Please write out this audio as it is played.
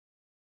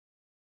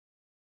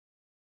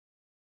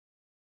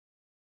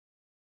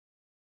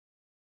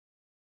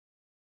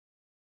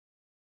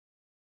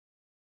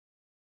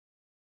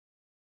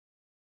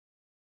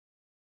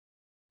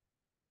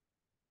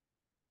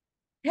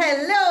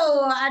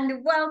Hello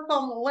and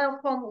welcome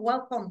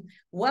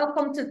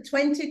to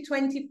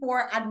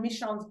 2024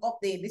 admissions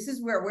update. This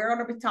is where we're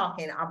going to be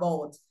talking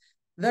about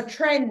the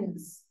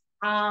trends.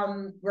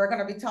 We're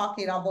going to be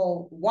talking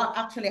about what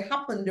actually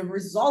happened, the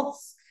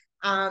results,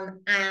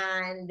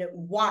 and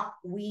what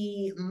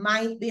we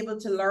might be able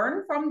to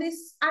learn from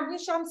this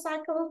admission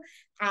cycle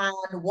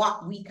and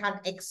what we can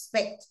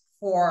expect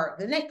for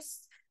the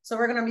next. So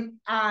we're going to be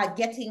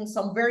getting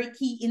some very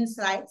key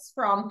insights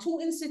from two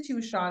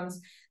institutions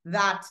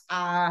that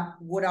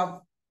would have,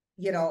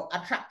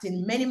 attracted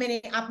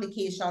many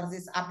applications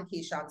this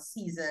application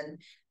season,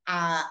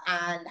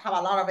 and have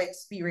a lot of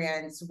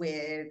experience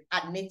with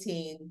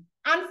admitting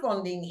and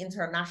funding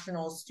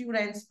international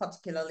students,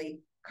 particularly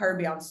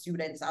Caribbean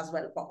students as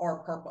well for our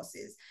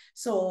purposes.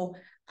 So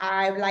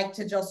I'd like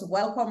to just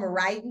welcome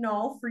right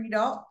now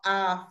Freda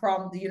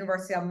from the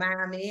University of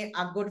Miami,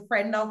 a good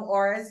friend of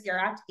ours here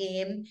at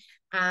AIM.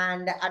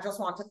 And I just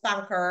want to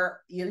thank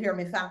her. You'll hear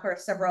me thank her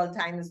several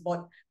times,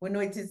 but we know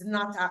it is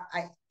not,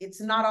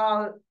 it's not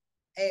all,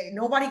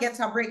 nobody gets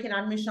a break in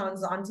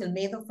admissions until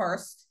May the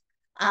 1st.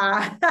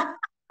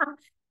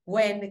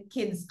 When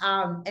kids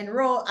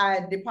enroll,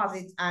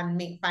 deposit, and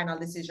make final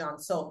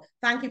decisions. So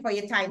thank you for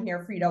your time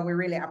here, Freda. We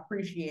really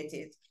appreciate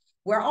it.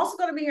 We're also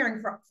going to be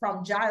hearing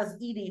from Giles,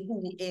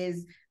 who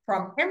is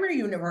from Emory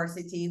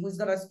University, who's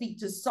going to speak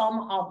to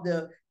some of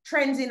the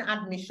trends in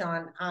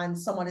admission and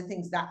some of the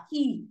things that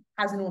he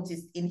has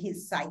noticed in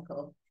his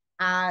cycle.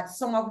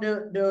 Some of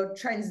the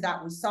trends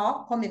that we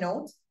saw coming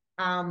out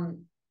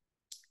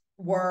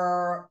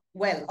were,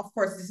 well, of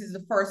course, this is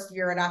the first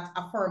year that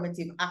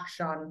affirmative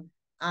action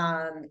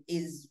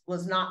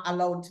was not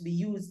allowed to be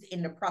used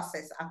in the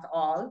process at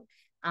all.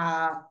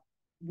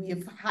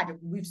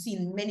 We've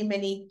seen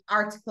many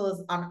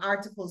articles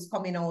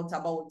coming out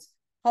about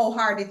how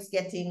hard it's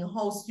getting,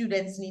 how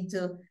students need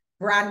to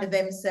brand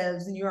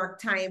themselves. New York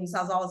Times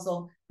has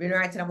also been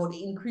writing about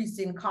the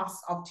increasing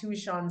cost of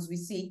tuitions. We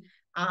see,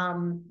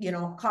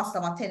 cost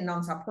of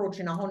attendance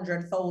approaching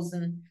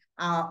 100,000.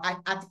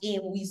 At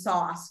AIM, we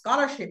saw a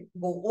scholarship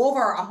go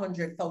over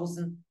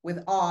 100,000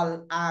 with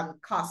all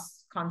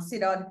costs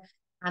considered.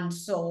 And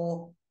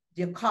so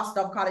the cost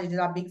of college is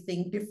a big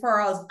thing.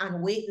 Deferrals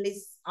and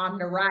waitlists on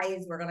the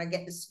rise. We're going to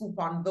get the scoop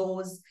on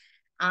those.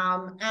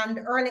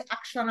 And early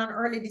action and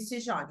early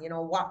decision,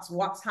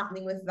 what's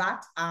happening with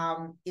that,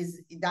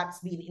 is that's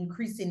been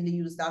increasingly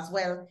used as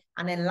well.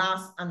 And then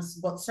last,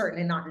 but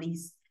certainly not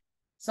least,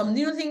 some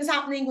new things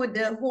happening with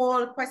the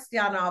whole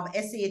question of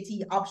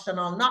SAT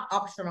optional, not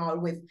optional,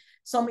 with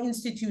some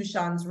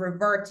institutions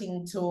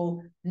reverting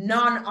to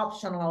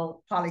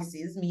non-optional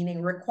policies,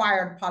 meaning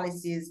required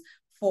policies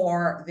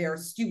for their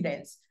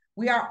students.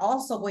 We are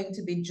also going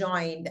to be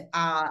joined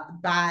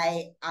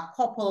by a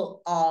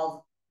couple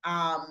of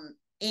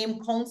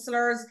AIM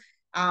counselors.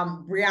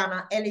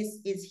 Brianna Ellis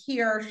is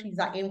here. She's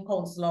an AIM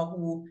counselor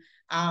who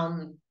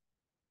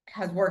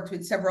has worked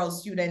with several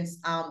students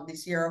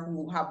this year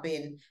who have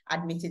been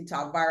admitted to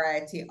a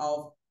variety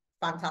of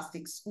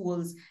fantastic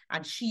schools,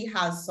 and she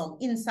has some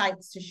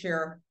insights to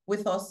share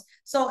with us.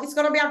 So it's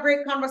going to be a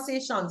great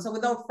conversation. So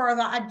without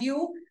further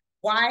ado,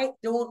 why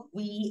don't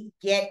we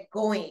get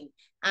going?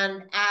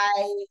 And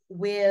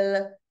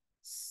the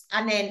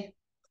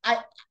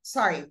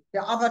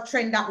other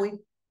trend that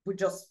we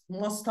just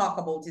must talk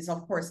about is,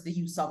 of course, the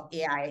use of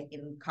AI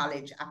in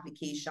college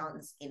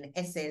applications, in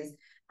essays.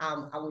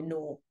 And we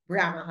know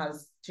Brianna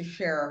has to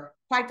share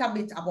quite a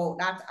bit about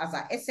that as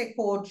an essay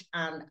coach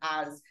and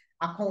as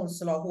a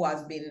counselor who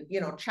has been,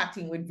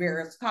 chatting with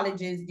various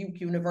colleges. Duke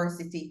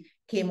University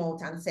came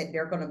out and said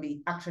they're going to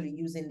be actually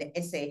using the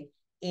essay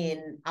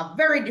in a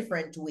very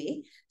different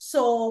way.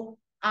 So,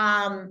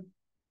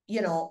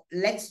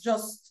 let's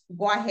just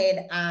go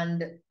ahead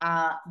and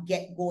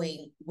get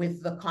going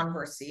with the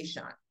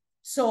conversation.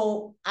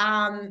 So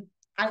I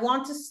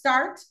want to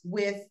start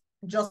with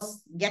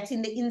just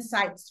getting the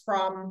insights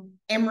from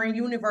Emory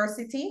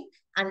University,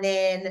 and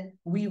then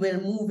we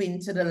will move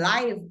into the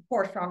live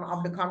portion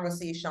of the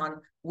conversation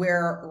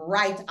where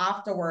right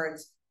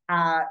afterwards,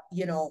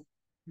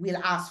 we'll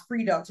ask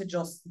Freda to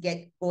just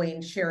get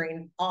going,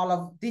 sharing all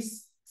of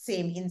this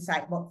same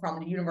insight, but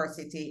from the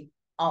University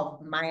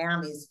of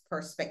Miami's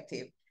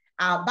perspective.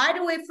 By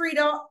the way,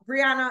 Freda,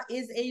 Brianna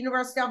is a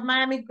University of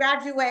Miami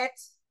graduate.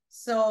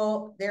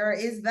 So there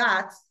is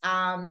that.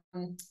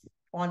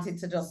 Wanted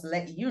to just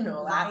let you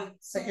know that.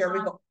 So here we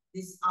go.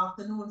 This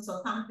afternoon.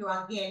 So thank you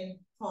again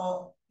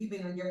for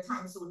giving your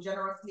time so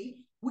generously.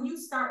 Would you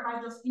start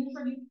by just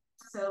introducing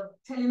yourself,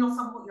 telling us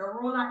about your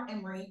role at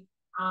Emory,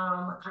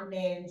 and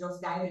then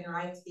just diving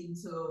right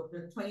into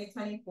the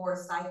 2024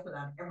 cycle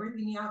and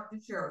everything you have to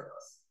share with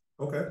us.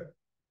 Okay.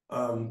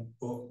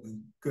 Well,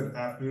 good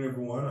afternoon,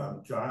 everyone.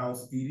 I'm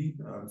Giles,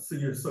 I'm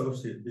Senior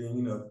Associate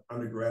Dean of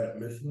Undergrad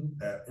Admission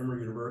at Emory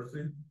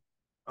University,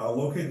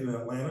 located in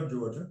Atlanta,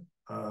 Georgia.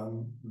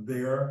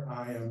 There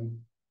I am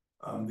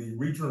the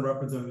regional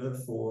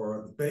representative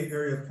for the Bay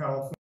Area of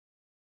California.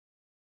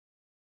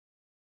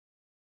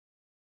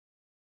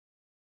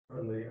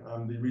 Currently,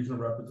 I'm the regional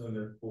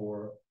representative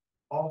for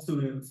all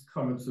students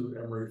coming to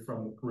Emory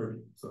from the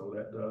Caribbean. So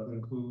that does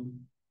include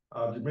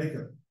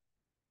Jamaica.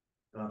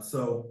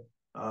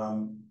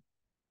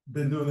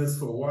 Been doing this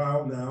for a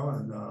while now,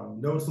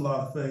 and noticed a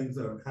lot of things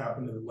that have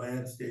happened in the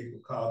landscape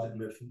of college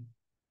admission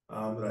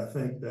that I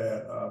think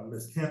that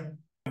Ms.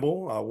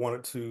 Campbell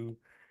wanted to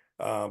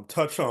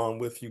touch on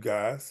with you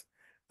guys.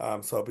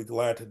 So I'll be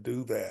glad to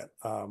do that.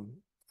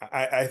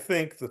 I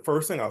think the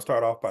first thing I'll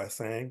start off by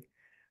saying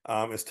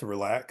is to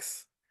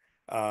relax.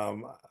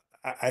 Um,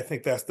 I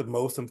think that's the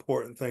most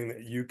important thing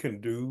that you can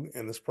do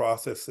in this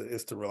process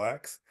is to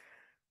relax.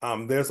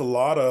 There's a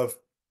lot of,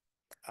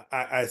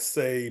 I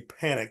say,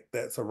 panic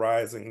that's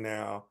arising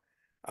now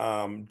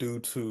due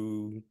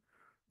to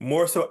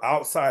more so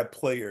outside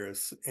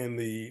players in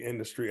the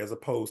industry as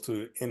opposed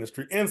to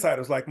industry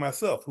insiders like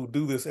myself who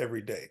do this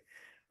every day.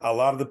 A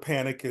lot of the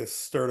panic is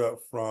stirred up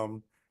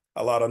from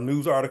a lot of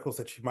news articles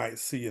that you might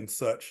see and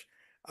such,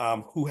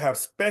 who have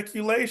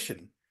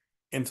speculation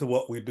into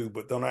what we do,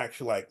 but don't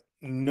actually like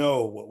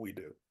know what we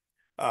do.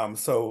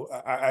 So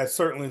I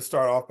certainly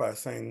start off by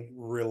saying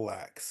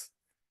relax.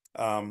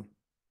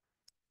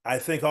 I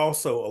think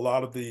also a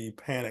lot of the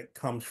panic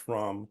comes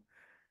from,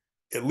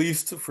 at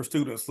least for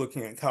students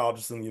looking at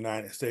colleges in the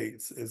United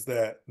States, is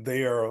that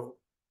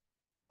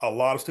a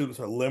lot of students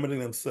are limiting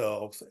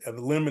themselves and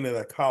limiting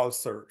their college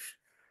search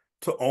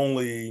to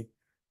only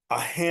a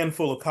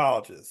handful of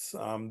colleges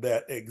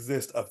that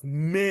exist of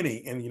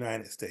many in the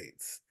United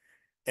States.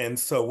 And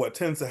so what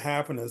tends to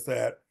happen is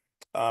that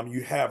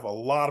you have a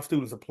lot of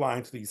students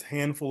applying to these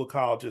handful of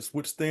colleges,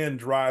 which then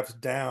drives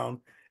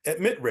down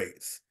admit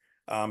rates.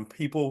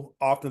 People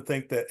often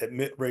think that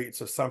admit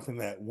rates are something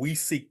that we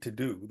seek to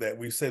do, that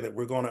we say that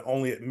we're going to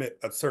only admit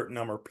a certain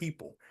number of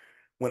people,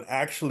 when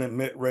actual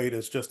admit rate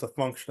is just a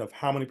function of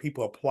how many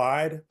people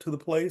applied to the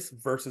place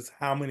versus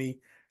how many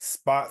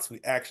spots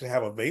we actually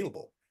have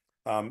available.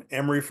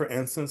 Emory, for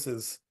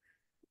instance,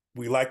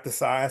 we like the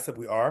size that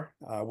we are.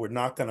 We're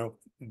not going to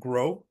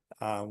grow.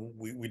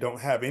 We don't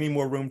have any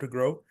more room to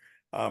grow.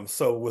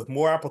 So with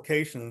more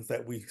applications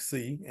that we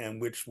see, and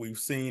which we've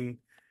seen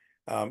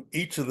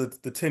each of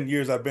the 10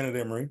 years I've been at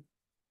Emory,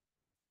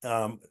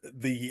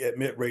 the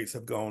admit rates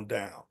have gone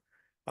down.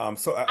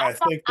 So I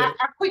think that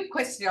a quick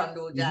question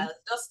though, Giles,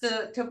 just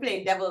to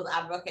play devil's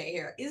advocate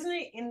here. Isn't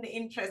it in the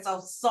interest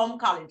of some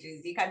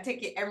colleges? You can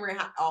take your Emory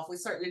hat off. We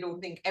certainly don't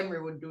think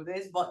Emory would do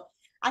this, but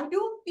I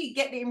do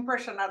get the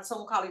impression that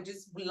some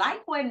colleges,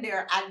 like when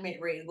their admit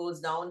rate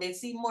goes down, they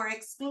seem more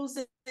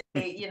exclusive.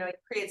 It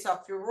creates a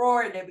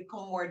furor. They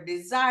become more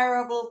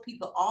desirable.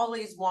 People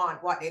always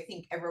want what they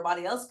think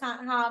everybody else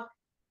can't have.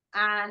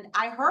 And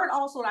I heard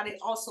also that it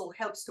also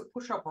helps to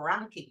push up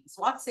rankings.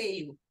 What say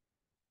you?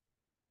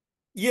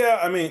 Yeah,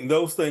 I mean,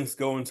 those things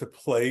go into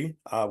play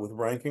with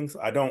rankings.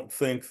 I don't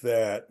think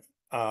that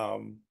I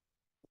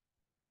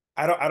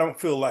don't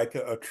feel like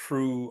a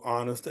true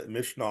honest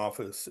admission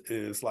office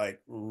is like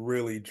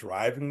really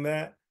driving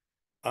that.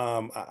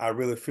 I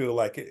really feel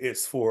like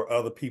it's for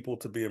other people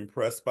to be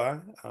impressed by.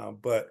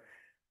 But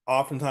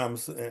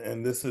oftentimes,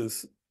 and this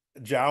is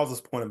Giles's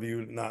point of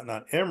view,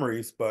 not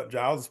Emory's, but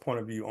Giles's point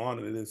of view on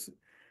it is,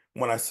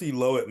 when I see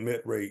low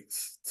admit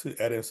rates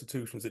at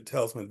institutions, it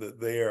tells me that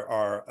there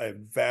are a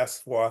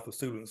vast swath of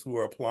students who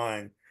are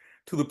applying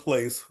to the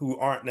place who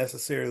aren't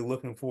necessarily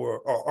looking for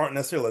or aren't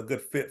necessarily a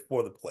good fit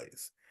for the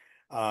place.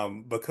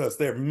 Because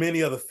there are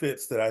many other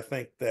fits that I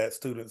think that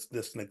students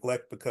just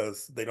neglect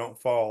because they don't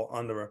fall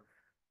under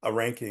a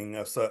ranking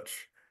of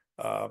such.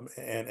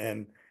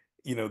 And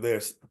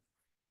there's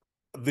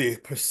the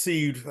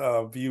perceived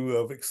view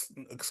of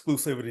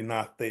exclusivity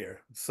not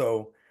there.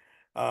 So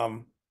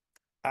um,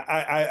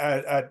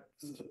 I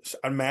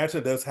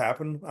imagine it does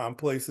happen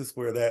places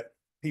where that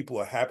people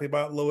are happy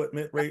about low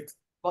admit rates,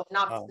 but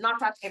not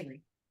at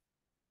Emory.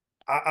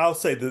 I'll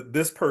say that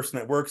this person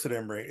that works at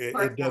Emory,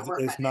 it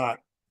doesn't. It's not.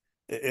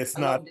 It's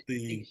not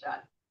the.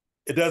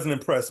 It doesn't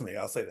impress me.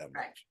 I'll say that much.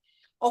 Right.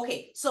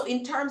 Okay, so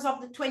in terms of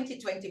the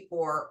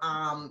 2024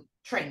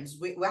 trends,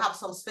 we have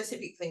some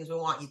specific things we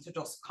want you to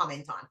just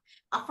comment on.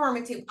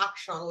 Affirmative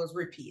action was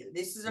repealed.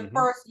 This is the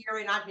first year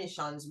in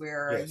admissions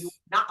where you're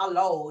not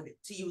allowed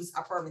to use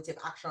affirmative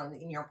action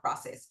in your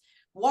process.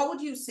 What would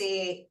you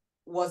say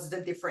was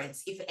the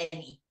difference, if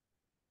any?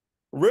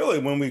 Really,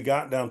 when we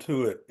got down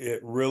to it, it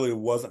really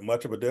wasn't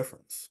much of a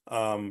difference.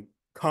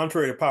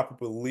 Contrary to popular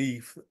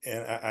belief,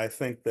 and I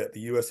think that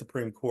the U.S.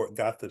 Supreme Court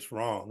got this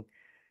wrong,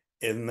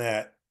 in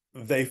that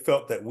they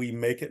felt that we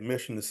make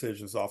admission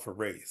decisions off of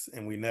race,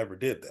 and we never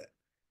did that.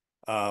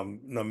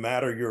 No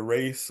matter your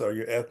race or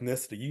your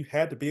ethnicity, you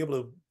had to be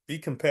able to be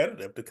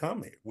competitive to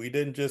come here. We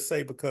didn't just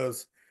say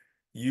because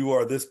you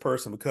are this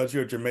person, because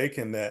you're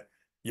Jamaican, that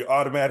you're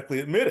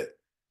automatically admitted.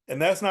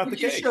 And that's not the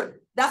case. You should.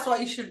 That's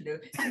what you should do.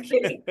 I'm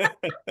kidding.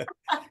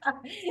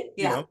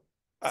 Yeah.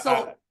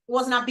 So it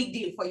wasn't a big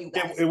deal for you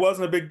guys. It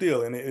wasn't a big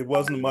deal, and it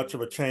wasn't much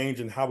of a change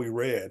in how we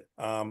read.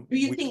 Do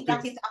you think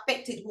that it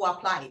affected who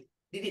applied?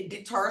 Did it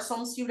deter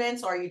some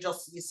students, or you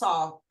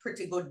saw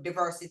pretty good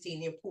diversity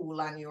in your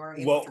pool and you were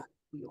able to?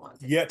 who you want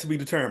to Yet to be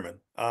determined,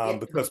 get?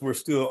 because we're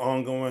still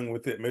ongoing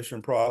with the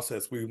admission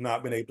process. We've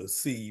not been able to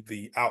see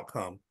the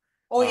outcome.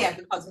 Oh yeah,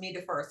 because May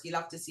the 1st, you'll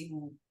have to see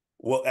who.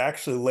 Well,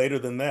 actually later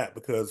than that,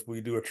 because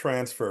we do a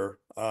transfer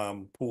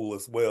pool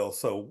as well.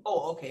 So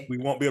Oh, okay. we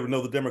won't be able to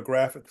know the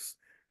demographics,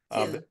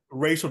 Till. the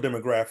racial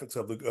demographics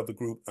of the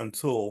group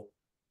until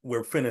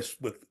we're finished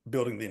with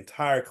building the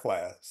entire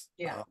class,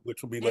 Yeah.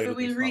 which will be Maybe later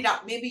this we'll read summer.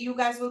 up. Maybe you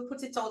guys will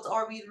put it out,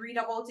 or we'll read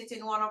about it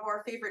in one of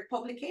our favorite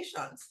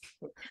publications.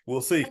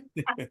 We'll see.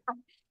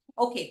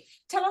 Okay,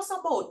 tell us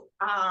about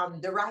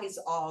the rise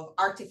of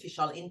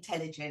artificial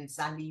intelligence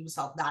and the use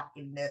of that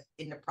in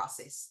the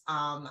process,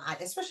 and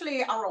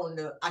especially around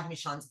the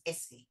admissions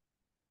essay.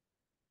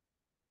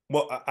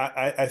 Well,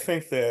 I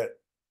think that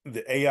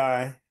the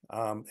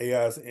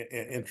AI's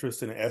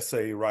interest in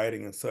essay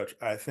writing and such,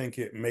 I think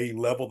it may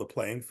level the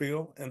playing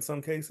field in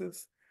some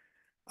cases.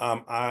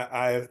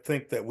 I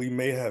think that we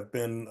may have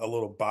been a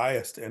little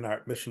biased in our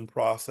admission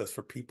process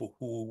for people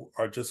who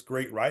are just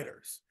great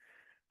writers.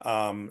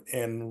 And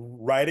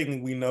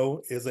writing, we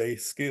know, is a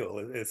skill.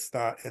 It's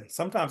not, and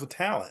sometimes a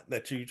talent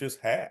that you just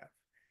have.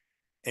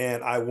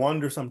 And I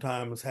wonder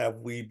sometimes, have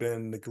we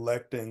been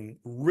neglecting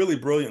really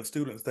brilliant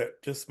students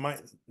that just might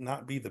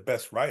not be the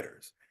best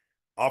writers?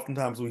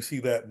 Oftentimes we see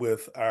that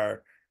with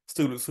our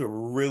students who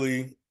are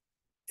really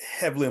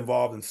heavily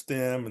involved in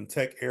STEM and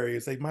tech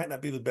areas. They might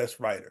not be the best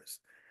writers.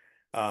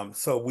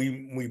 So we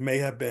may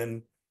have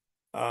been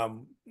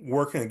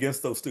working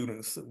against those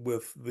students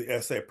with the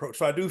essay approach.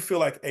 So I do feel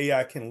like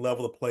AI can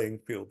level the playing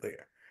field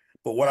there.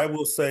 But what I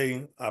will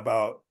say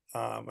about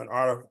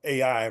an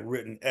AI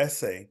written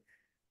essay,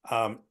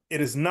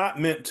 it is not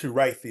meant to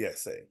write the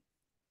essay.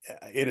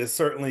 It is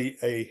certainly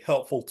a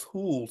helpful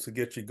tool to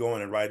get you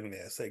going and writing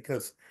the essay,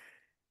 because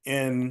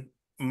in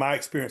my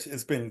experience,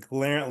 it's been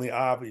glaringly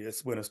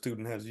obvious when a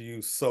student has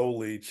used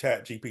solely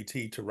Chat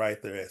GPT to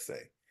write their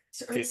essay.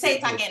 Say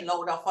it again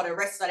louder for the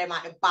rest of them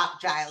at the back,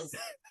 Giles.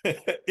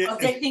 Because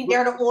they think it,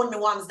 they're the only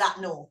ones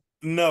that know.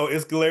 No,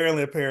 it's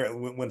glaringly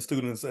apparent when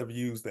students have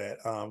used that.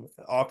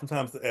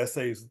 Oftentimes the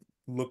essays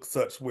look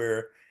such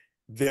where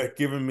they're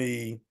giving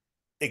me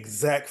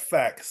exact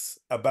facts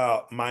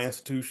about my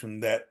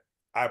institution that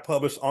I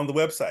published on the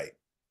website.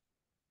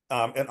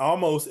 And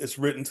almost it's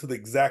written to the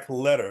exact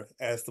letter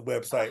as the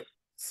website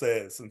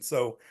says. And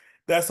so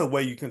that's a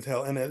way you can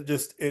tell. And I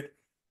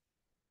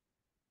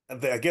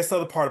guess the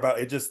other part about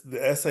it, just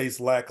the essays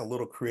lack a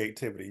little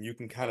creativity. You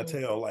can kind of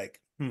tell, like,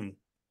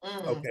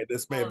 okay,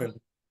 this may have been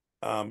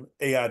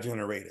AI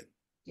generated.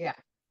 Yeah.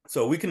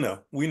 So we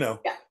know.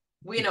 Yeah,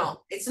 we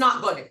know. It's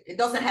not good. It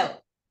doesn't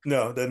help.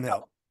 No, it doesn't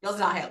help. Does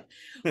not help.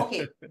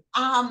 Okay.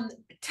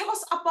 Tell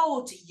us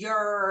about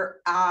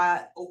your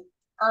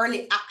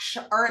early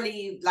action,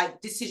 early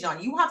like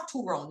decision. You have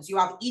two rounds. You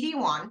have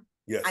ED1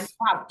 Yes. and you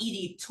have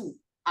ED2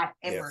 at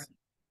Emory.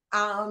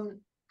 Yes.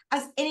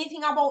 Has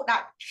anything about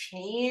that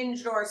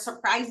changed or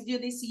surprised you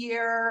this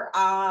year?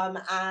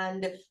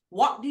 And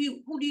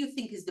who do you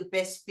think is the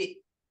best fit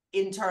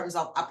in terms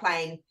of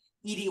applying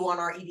ED1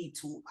 or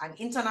ED2? An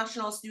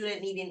international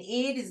student needing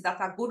aid, is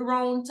that a good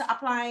round to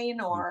applying,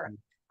 or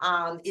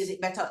is it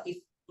better if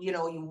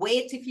you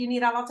wait if you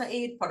need a lot of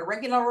aid for the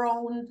regular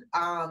round?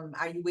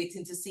 Are you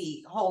waiting to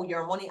see how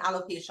your money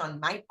allocation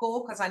might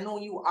go? Because I know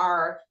you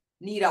are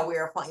need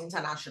aware for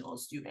international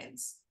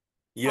students.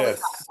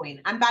 Yes.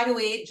 And by the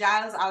way,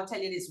 Giles, I'll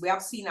tell you this, we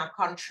have seen a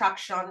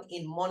contraction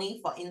in money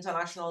for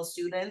international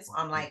students,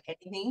 unlike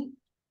anything.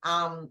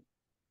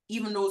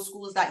 Even those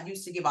schools that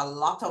used to give a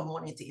lot of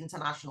money to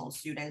international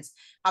students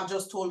have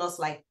just told us,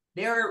 like,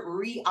 they're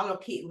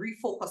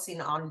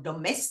refocusing on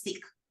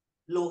domestic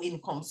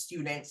low-income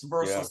students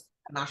versus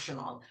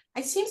international.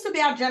 It seems to be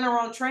a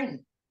general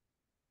trend.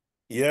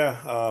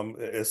 Yeah,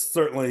 it's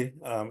certainly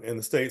in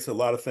the States, a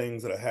lot of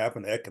things that have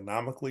happened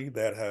economically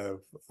that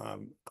have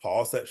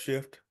caused that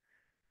shift,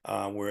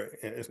 where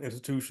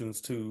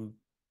institutions, to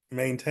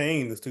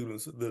maintain the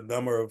students, the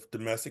number of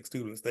domestic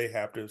students, they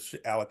have to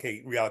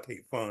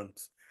reallocate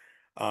funds.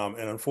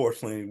 And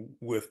unfortunately,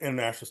 with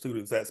international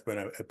students, that's been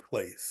a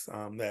place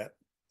that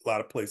a lot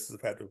of places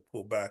have had to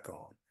pull back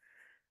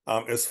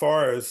on. As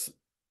far as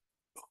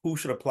who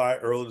should apply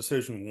early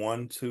decision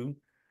 1, 2,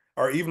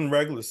 or even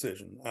regular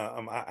decision,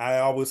 I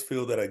always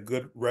feel that a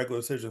good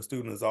regular decision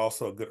student is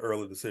also a good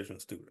early decision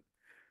student.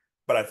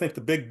 But I think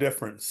the big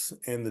difference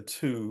in the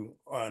two,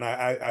 and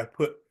I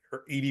put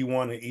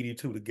ED1 and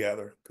ED2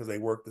 together because they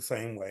work the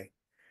same way.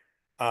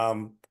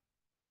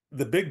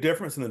 The big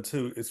difference in the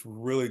two is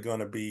really going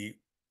to be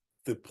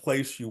the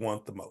place you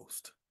want the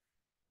most.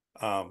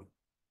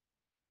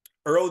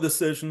 Early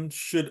decision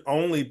should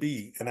only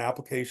be an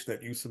application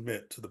that you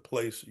submit to the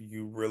place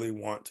you really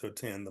want to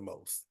attend the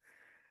most.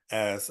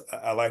 As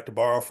I like to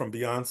borrow from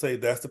Beyonce,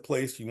 that's the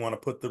place you want to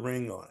put the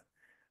ring on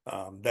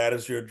it. That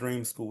is your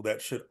dream school.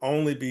 That should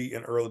only be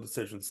an early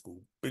decision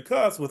school,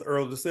 because with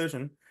early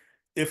decision,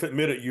 if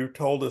admitted, you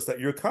told us that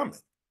you're coming.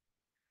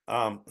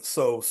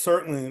 So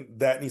certainly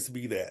that needs to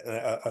be that.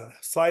 A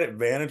slight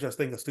advantage I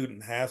think a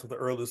student has with the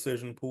early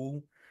decision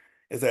pool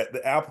is that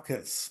the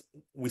applicants,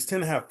 we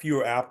tend to have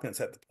fewer applicants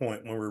at the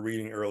point when we're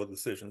reading early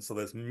decisions. So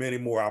there's many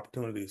more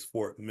opportunities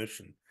for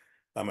admission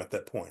at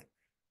that point.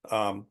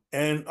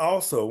 And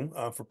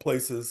also for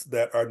places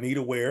that are need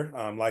aware,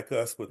 like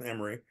us with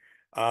Emory,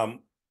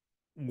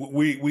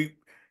 we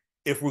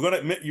if we're going to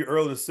admit your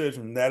early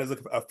decision, that is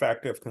a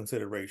factor of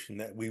consideration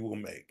that we will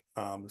make.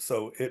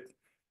 So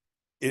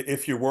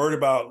if you're worried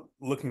about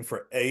looking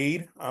for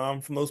aid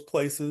from those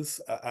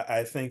places,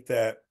 I think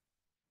that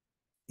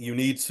you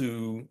need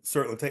to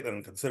certainly take that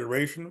into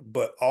consideration,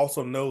 but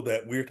also know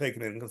that we're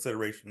taking it into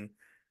consideration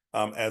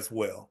as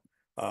well.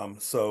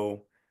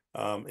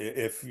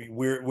 If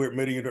we're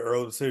admitting you to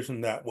early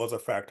decision, that was a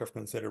factor of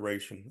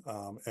consideration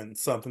and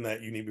something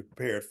that you need to be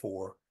prepared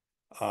for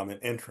in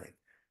entering.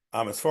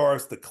 As far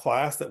as the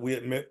class that we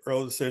admit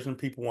early decision,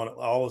 people want to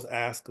always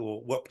ask,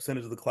 well, what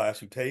percentage of the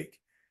class you take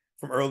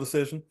from early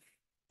decision?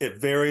 It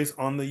varies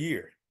on the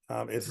year.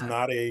 It's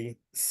not a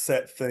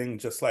set thing,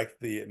 just like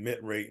the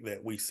admit rate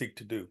that we seek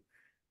to do.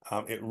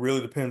 It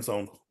really depends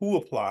on who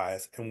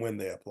applies and when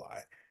they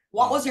apply.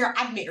 What was your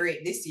admit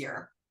rate this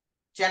year,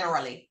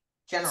 generally?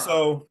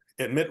 So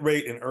admit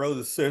rate in early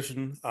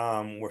decision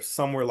were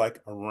somewhere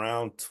like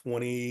around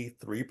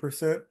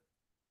 23%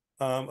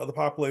 of the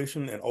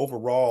population, and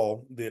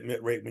overall, the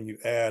admit rate when you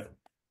add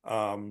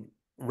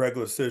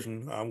regular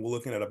decision, we're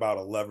looking at about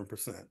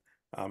 11%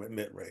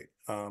 admit rate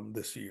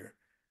this year.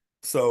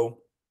 So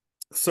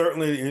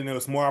certainly,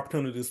 it's more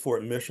opportunities for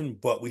admission,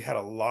 but we had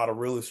a lot of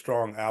really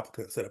strong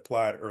applicants that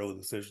applied early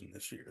decision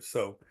this year.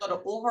 So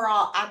the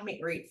overall admit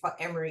rate for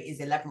Emory is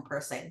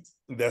 11%.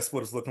 That's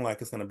what it's looking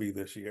like it's going to be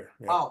this year.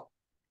 Yeah. Wow.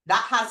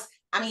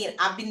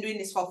 I've been doing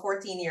this for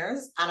 14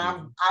 years and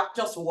I've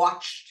just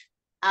watched,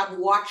 I've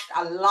watched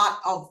a lot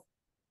of,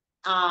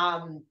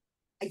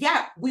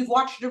 we've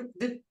watched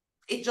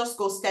it just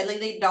goes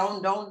steadily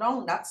down.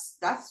 That's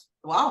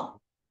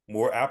wow.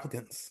 More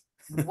applicants.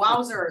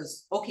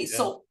 Wowzers. Okay,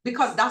 so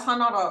because that's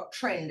another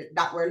trend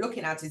that we're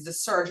looking at is the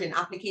surge in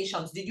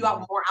applications. Did you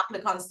have more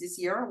applicants this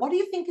year? What do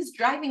you think is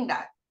driving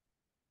that?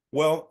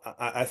 Well,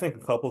 I think a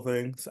couple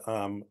things.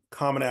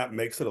 Common App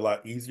makes it a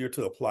lot easier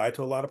to apply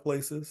to a lot of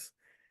places.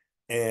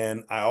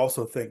 And I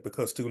also think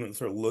because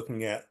students are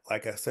looking at,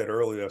 like I said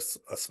earlier,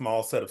 a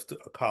small set of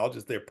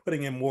colleges, they're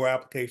putting in more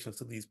applications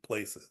to these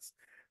places.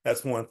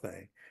 That's one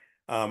thing.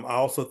 I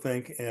also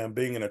think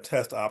being in a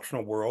test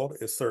optional world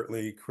is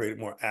certainly created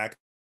more access.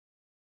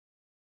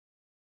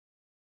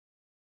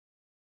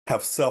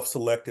 Have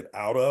self-selected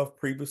out of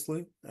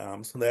previously,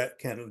 so that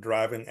can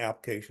driving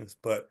applications.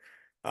 But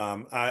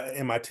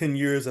in my 10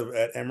 years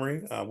at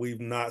Emory, we've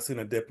not seen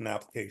a dip in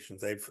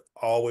applications. They've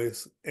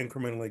always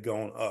incrementally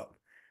gone up.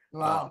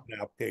 Wow.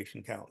 In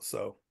application count.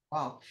 So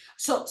wow.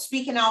 So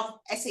speaking of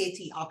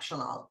SAT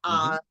optional,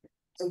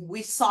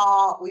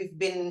 we've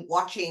been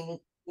watching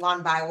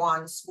one by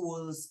one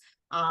schools,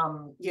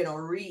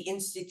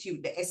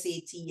 reinstitute the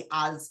SAT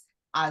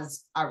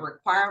as a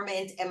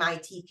requirement.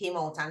 MIT came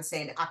out and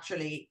said,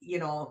 actually,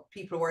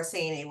 people were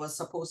saying it was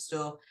supposed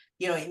to,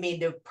 it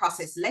made the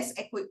process less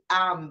that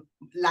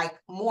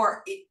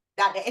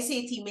the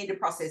SAT made the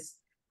process,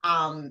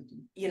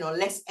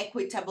 less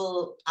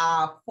equitable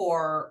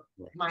for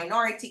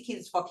minority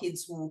kids, for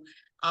kids who,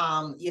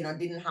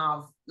 didn't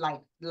have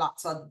like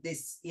lots of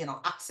this,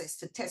 access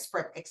to test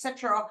prep,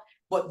 etc.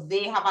 But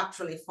they have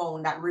actually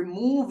found that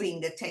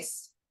removing the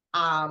test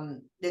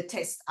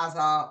as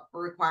a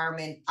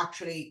requirement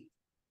actually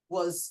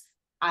was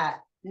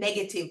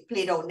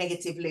played out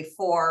negatively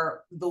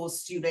for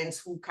those students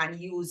who can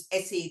use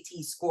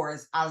SAT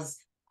scores as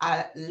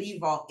a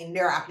lever in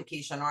their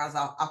application or as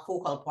a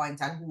focal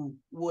point, and who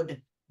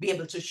would be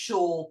able to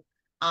show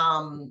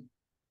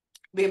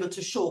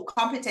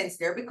competence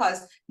there,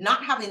 because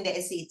not having the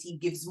SAT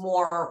gives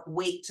more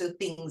weight to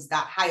things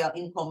that higher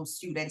income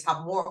students have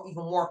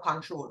even more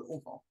control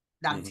over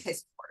than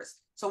test scores.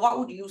 So what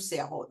would you say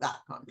about that,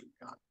 John?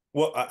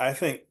 Well, I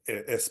think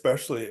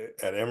especially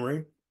at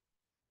Emory,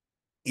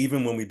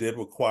 even when we did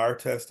require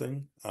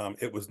testing,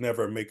 it was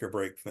never a make or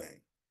break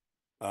thing.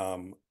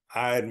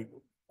 I'd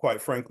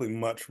quite frankly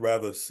much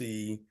rather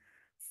see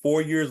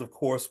 4 years of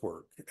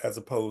coursework as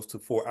opposed to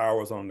 4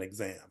 hours on an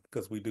exam,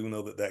 because we do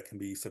know that that can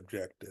be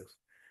subjective.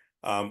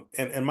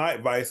 And my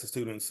advice to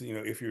students,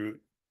 if you're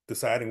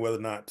deciding whether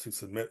or not to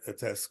submit a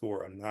test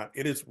score or not,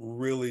 it is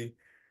really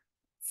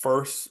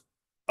first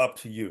up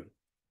to you,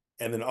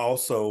 and then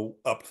also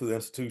up to the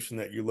institution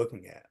that you're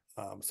looking at.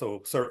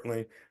 So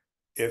certainly,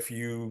 if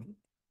you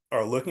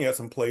are looking at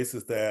some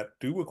places that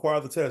do require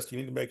the test, you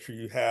need to make sure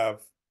you have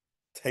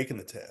taken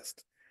the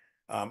test.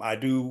 I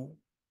do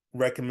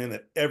recommend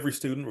that every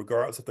student,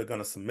 regardless if they're going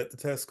to submit the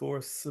test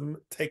score,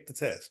 take the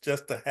test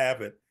just to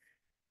have it.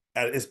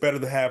 It's better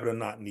to have it and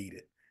not need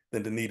it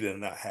than to need it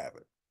and not have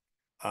it.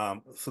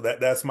 So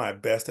that's my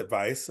best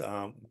advice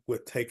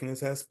with taking the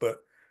test. But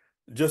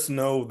just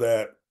know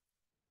that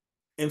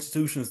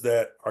institutions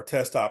that are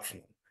test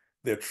optional,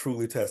 they're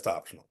truly test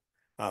optional.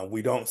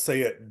 We don't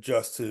say it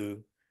just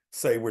to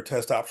say we're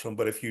test optional,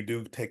 but if you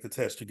do take the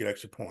test, you get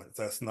extra points.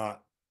 That's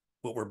not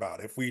what we're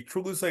about. If we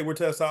truly say we're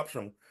test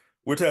optional,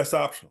 we're test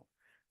optional.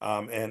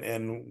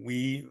 And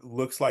we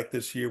looks like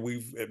this year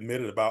we've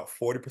admitted about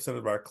 40%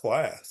 of our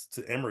class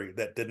to Emory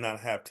that did not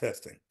have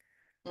testing.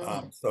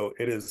 So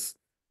it is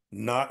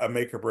not a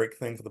make or break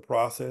thing for the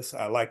process.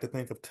 I like to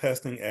think of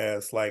testing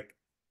as like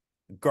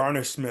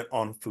garnishment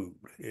on food.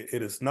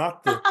 It is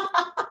not the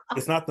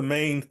it's not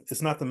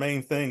the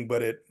main thing,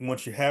 but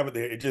once you have it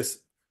there,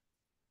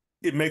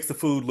 it makes the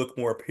food look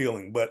more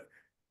appealing. But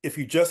if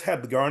you just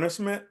had the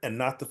garnishment and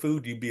not the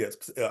food, you'd be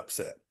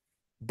upset.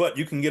 But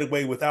you can get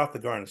away without the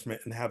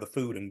garnishment and have the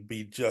food and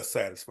be just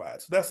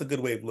satisfied. So that's a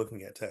good way of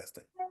looking at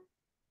testing.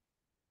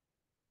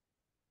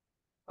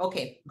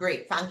 Okay,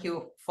 great. Thank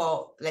you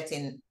for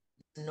letting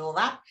know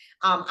that.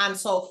 And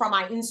so from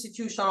an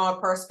institutional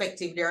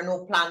perspective, there are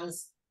no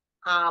plans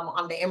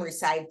on the Emory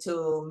side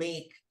to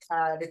make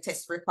the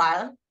test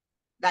required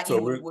that So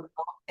you would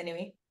know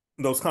anyway.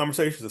 Those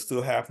conversations are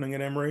still happening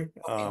at Emory,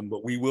 Okay.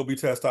 but we will be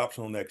test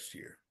optional next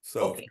year.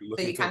 So Okay, if you're so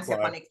looking you to can say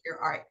apply, for next year.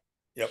 All right.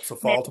 yep. So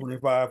fall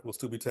 25 will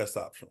still be test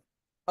optional.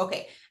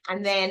 Okay,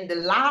 and then the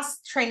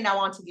last trend I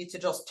wanted you to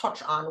just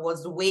touch on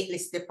was the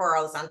waitlist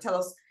deferrals, and tell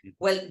us,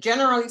 well,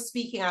 generally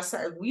speaking,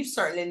 we've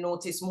certainly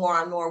noticed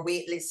more and more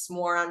waitlists,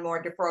 more and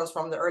more deferrals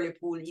from the early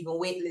pool, even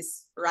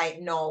waitlists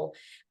right now.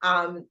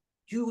 How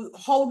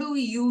do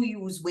you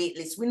use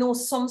waitlists? We know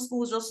some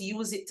schools just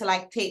use it to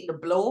like take the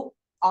blow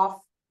off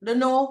the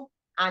no,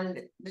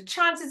 and the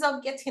chances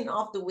of getting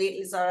off the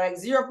waitlist are like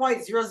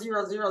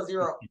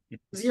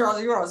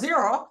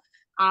 0.0000000.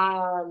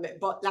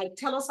 But like,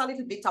 tell us a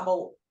little bit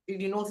about,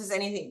 did you notice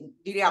anything?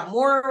 Did you have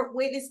more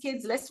waitlist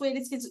kids, less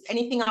waitlist kids,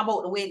 anything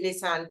about the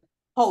waitlist and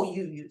how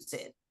you use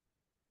it?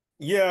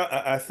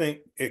 Yeah, I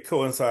think it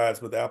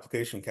coincides with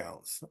application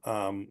counts.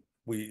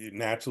 We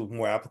naturally with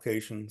more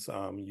applications,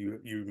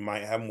 you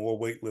might have more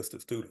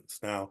waitlisted students.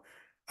 Now,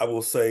 I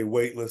will say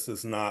waitlist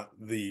is not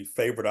the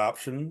favorite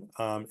option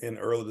in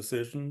early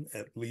decision,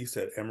 at least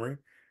at Emory.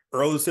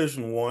 Early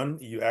decision 1,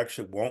 you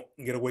actually won't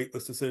get a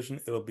waitlist decision.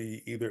 It'll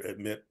be either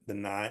admit,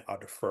 deny, or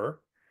defer.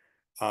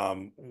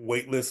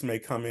 Waitlist may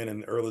come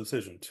in early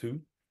decision 2.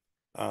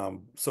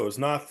 So it's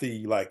not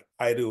the like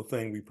ideal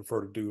thing we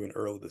prefer to do in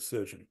early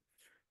decision.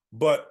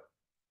 But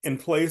in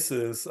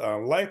places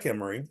like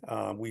Emory,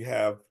 we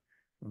have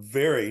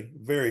very,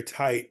 very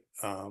tight,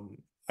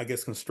 I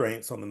guess,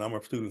 constraints on the number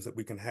of students that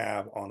we can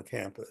have on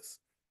campus.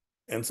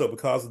 And so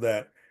because of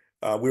that,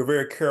 we're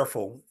very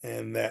careful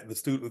in that the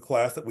student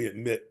class that we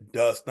admit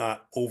does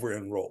not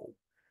over-enroll.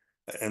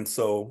 And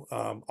so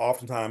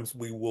oftentimes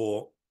we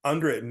will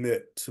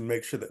under-admit to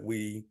make sure that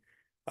we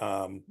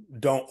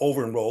don't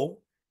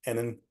over-enroll. And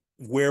then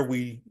where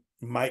we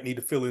might need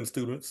to fill in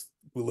students,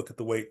 we look at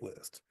the wait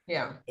list.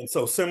 Yeah. And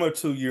so similar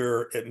to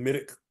your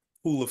admitted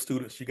pool of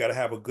students, you got to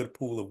have a good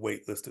pool of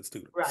waitlisted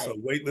students. Right. So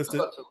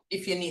waitlisted.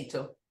 If you need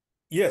to.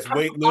 Yes,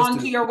 have you gone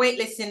to your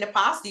waitlist in the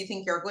past? Do you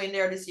think you're going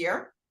there this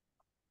year?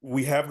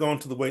 We have gone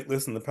to the wait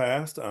list in the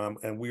past,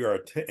 and we are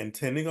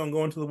intending on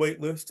going to the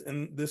wait list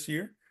in this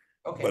year.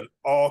 Okay. But it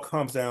all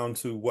comes down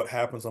to what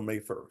happens on May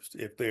 1st.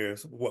 If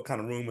there's what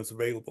kind of room is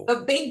available.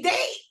 The big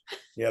day.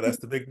 Yeah, that's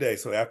the big day.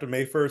 So after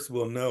May 1st,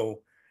 we'll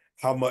know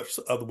how much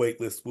of the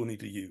wait list we'll need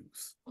to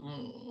use.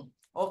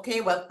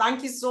 Okay, well,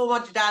 thank you so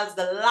much, Giles.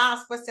 The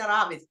last question I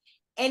have is,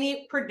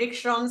 any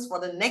predictions for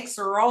the next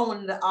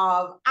round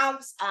of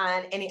AMPS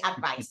and any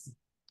advice?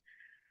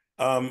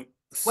 So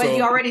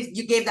well,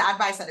 you gave the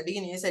advice at the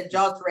beginning. You said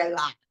just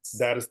relax.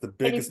 That is the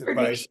biggest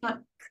advice.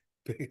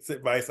 Biggest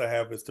advice I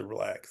have is to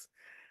relax.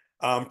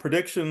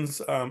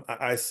 Predictions,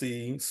 I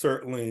see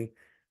certainly.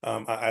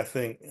 I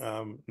think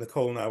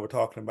Nicole and I were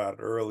talking about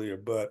it earlier,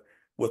 but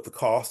with the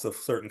cost of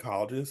certain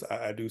colleges,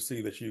 I do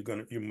see that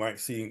you might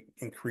see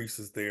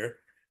increases there.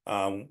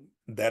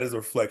 That is a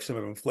reflection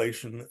of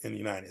inflation in the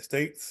United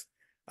States,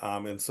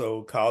 and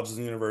so colleges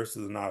and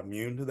universities are not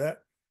immune to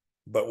that.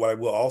 But what I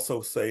will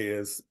also say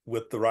is,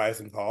 with the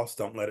rising costs,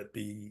 don't let it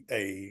be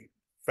a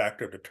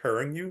factor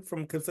deterring you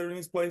from considering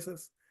these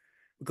places,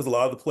 because a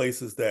lot of the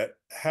places that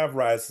have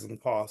rises in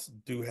costs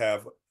do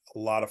have a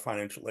lot of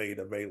financial aid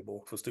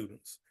available for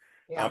students.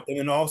 Yeah. And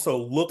then also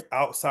look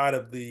outside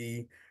of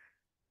the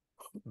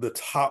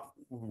top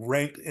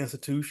ranked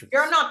institutions.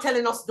 You're not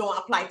telling us don't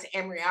apply to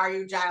Emory, are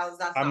you, Giles?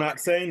 I'm not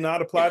saying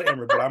not apply to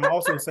Emory, but I'm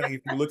also saying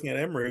if you're looking at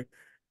Emory,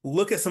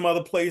 look at some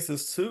other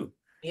places too.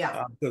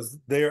 Yeah. Because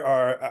there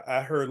are,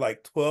 I heard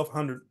like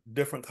 1,200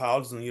 different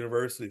colleges and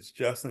universities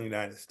just in the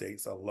United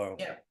States alone.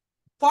 Yeah.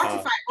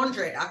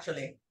 4,500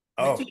 actually.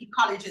 Between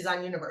colleges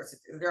and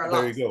universities. There are a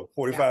lot. There you go,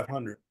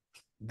 4,500.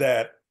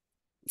 That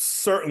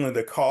certainly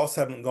the costs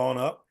haven't gone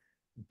up,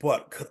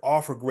 but could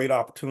offer great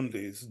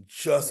opportunities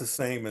just the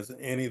same as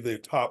any of the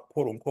top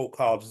quote unquote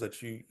colleges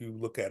that you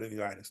look at in the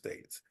United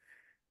States.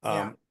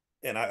 And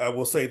I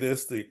will say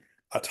this,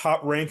 a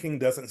top ranking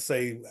doesn't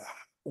say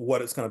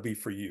what it's going to be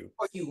for you.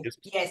 For you,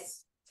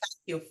 yes.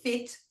 You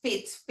fit.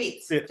 You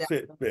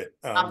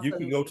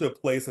can go to a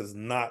place that's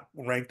not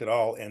ranked at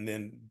all and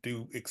then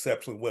do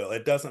exceptionally well.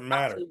 It doesn't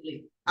matter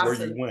where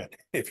you went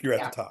if you're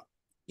at the top.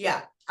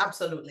 Yeah,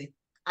 absolutely.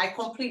 I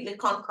completely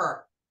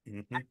concur.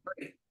 I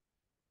agree.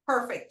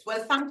 Perfect.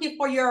 Well, thank you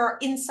for your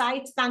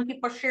insights. Thank you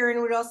for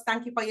sharing with us.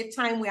 Thank you for your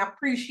time. We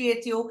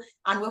appreciate you.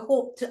 And we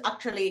hope to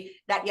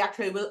that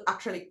you will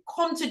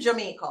come to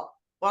Jamaica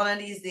one of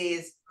these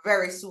days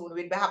very soon.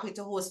 We'd be happy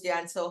to host you.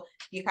 And so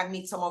you can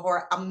meet some of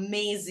our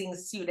amazing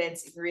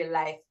students in real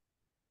life.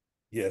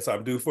 Yes,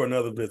 I'm due for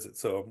another visit.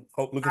 So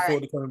looking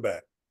forward to coming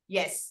back.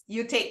 Yes,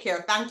 you take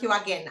care. Thank you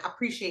again.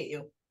 Appreciate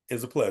you.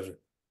 It's a pleasure.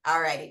 All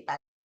righty. Bye.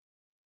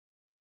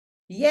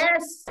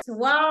 Yes,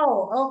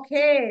 wow.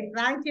 Okay.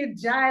 Thank you,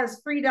 Giles.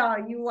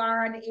 Freda, you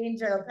are an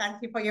angel.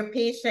 Thank you for your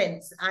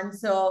patience. And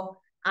so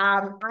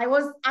I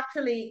was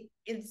actually,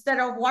 instead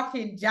of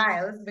watching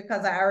Giles,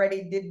 because I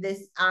already did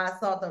this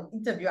sort of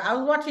interview, I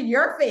was watching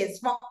your face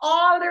for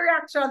all the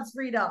reactions,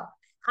 Freda.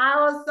 I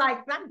was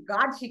like, thank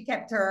God she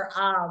kept her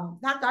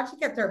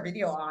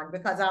video on,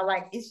 because I was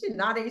like, is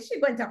she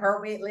going to her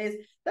wait list?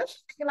 Then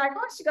she's like,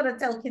 oh, she gonna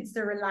tell kids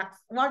to relax.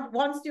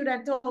 One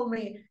student told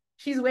me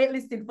she's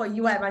waitlisted for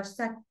UM, and she's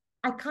like,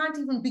 I can't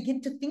even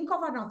begin to think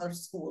of another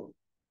school.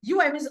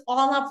 UM is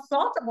all I've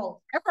thought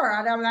about ever.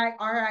 And I'm like,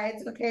 all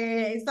right,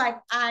 okay. It's like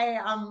I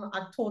am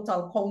a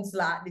total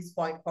counselor at this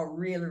point, for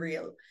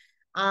real.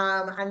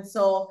 And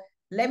so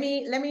let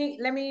me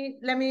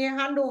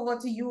hand over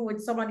to you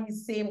with some of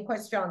these same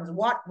questions.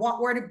 What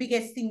were the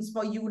biggest things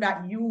for you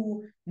that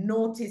you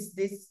noticed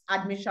this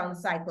admission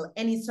cycle?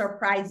 Any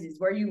surprises?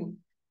 Were you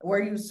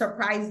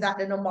surprised at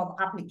the number of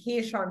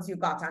applications you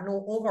got? I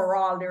know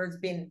overall there's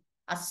been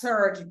a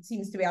surge. It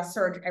seems to be a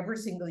surge every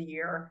single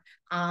year.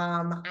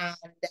 And I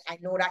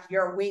know that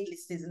your wait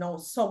list is now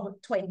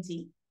sub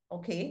 20.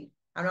 Okay.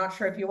 I'm not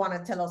sure if you want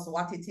to tell us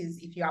what it is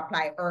if you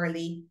apply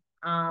early.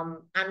 And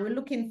we're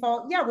looking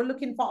for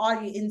all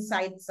your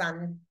insights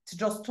and to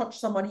just touch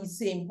some of these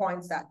same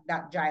points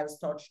that Giles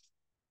touched.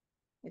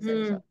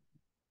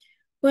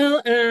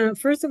 Well,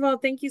 first of all,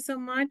 thank you so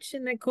much,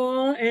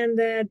 Nicole and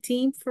the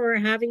team, for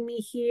having me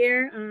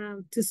here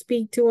to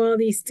speak to all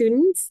these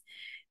students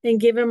and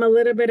give them a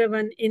little bit of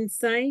an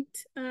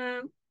insight,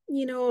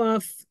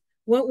 of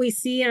what we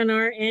see on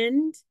our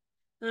end.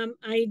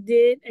 I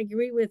did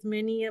agree with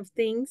many of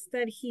things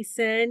that he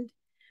said.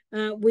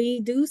 We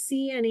do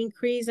see an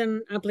increase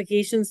in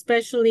applications,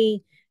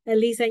 especially at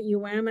least at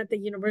UM, at the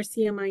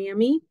University of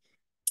Miami.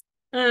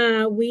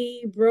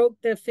 We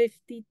broke the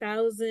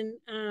 50,000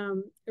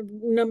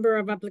 number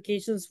of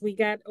applications. We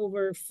got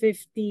over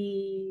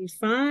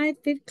 55,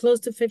 close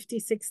to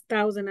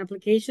 56,000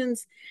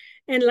 applications.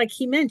 And like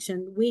he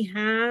mentioned, we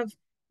have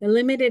a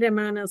limited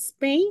amount of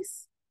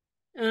space.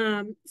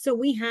 So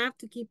we have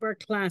to keep our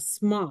class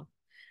small.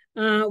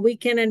 We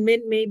can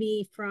admit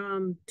maybe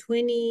from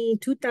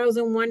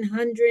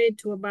 2,100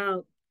 to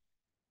about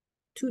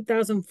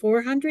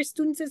 2,400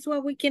 students is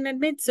what we can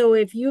admit. So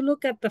if you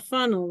look at the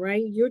funnel,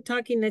 right, you're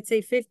talking, let's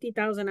say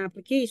 50,000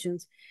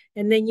 applications,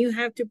 and then you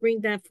have to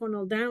bring that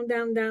funnel down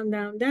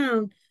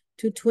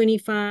to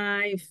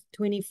 25,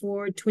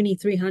 24,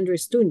 2,300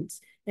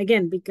 students.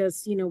 Again,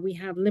 because, we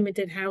have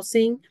limited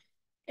housing,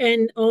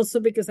 and also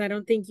because I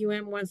don't think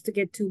UM wants to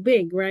get too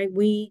big, right?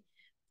 We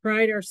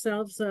pride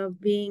ourselves of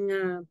being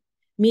a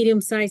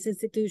medium-sized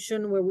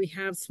institution where we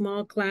have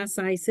small class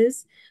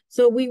sizes.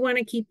 So we want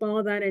to keep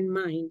all that in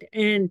mind.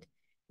 And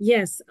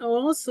yes,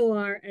 also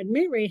our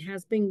admit rate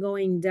has been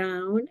going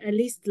down. At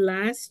least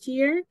last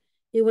year,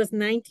 it was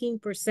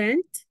 19%.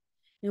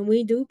 And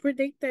we do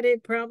predict that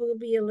it probably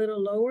be a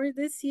little lower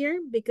this year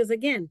because,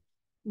 again,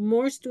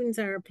 more students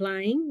are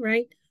applying,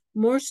 right?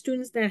 More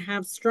students that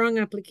have strong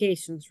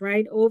applications,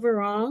 right?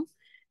 Overall,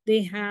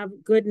 they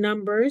have good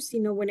numbers,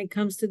 when it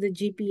comes to the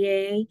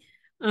GPA,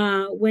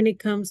 when it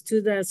comes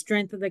to the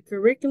strength of the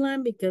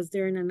curriculum, because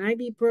they're in an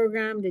IB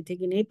program, they're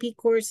taking AP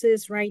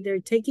courses, right? They're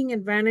taking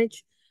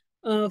advantage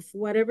of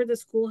whatever the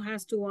school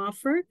has to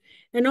offer,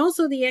 and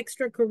also the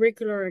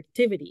extracurricular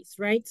activities,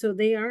 right? So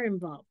they are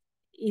involved,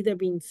 either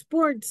being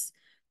sports,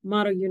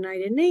 Model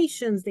United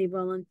Nations, they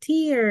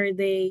volunteer,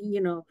 they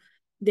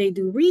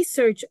do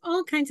research,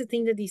 all kinds of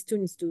things that these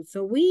students do.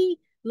 So we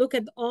look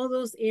at all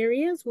those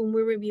areas when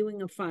we're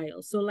reviewing a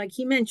file. So like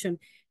he mentioned,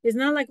 it's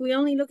not like we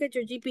only look at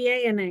your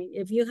GPA and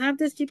if you have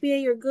this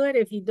GPA, you're good.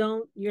 If you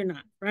don't, you're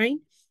not, right?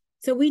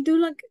 So we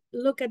do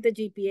look at the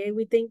GPA.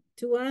 We think,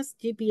 to us,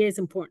 GPA is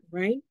important,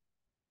 right?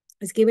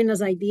 It's giving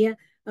us idea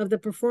of the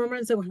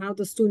performance of how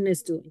the student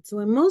is doing. So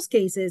in most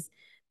cases,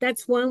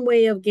 that's one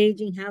way of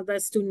gauging how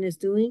that student is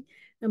doing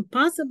and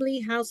possibly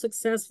how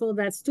successful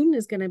that student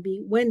is going to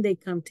be when they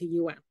come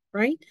to UM,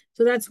 right?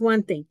 So that's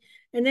one thing.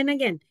 And then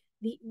again,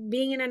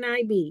 being in an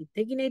IB,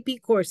 taking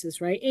AP courses,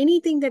 right?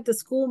 Anything that the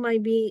school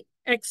might be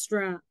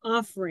extra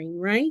offering,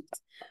 right?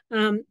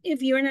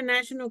 If you're in a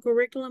national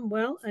curriculum,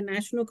 well, a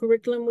national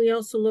curriculum we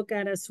also look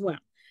at as well.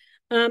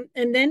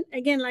 And then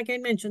again, like I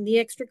mentioned,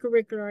 the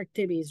extracurricular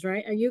activities,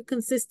 right? Are you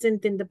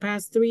consistent in the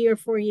past 3 or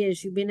 4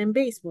 years? You've been in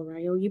baseball,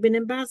 right? Or you've been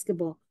in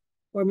basketball,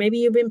 or maybe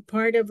you've been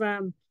part of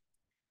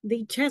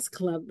the chess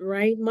club,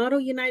 right? Model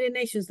United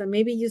Nations, that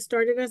maybe you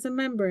started as a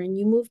member and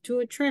you moved to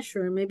a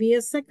treasurer, maybe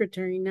a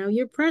secretary, now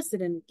you're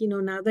president,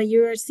 now that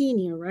you're a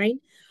senior, right?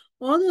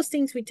 All those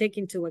things we take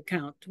into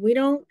account. We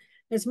don't,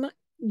 as much,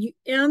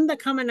 on the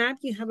Common App,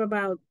 you have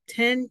about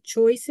 10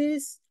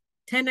 choices,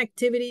 10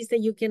 activities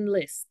that you can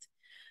list.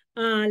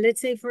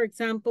 Let's say, for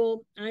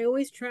example, I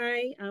always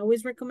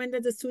recommend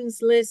that the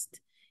students list,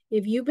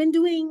 if you've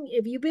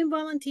been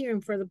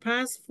volunteering for the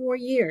past 4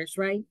 years,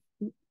 right?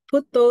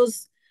 Put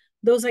those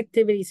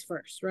activities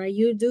first, right?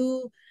 You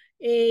do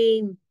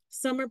a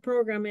summer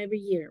program every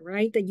year,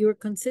 right? That you're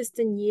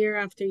consistent year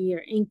after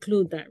year,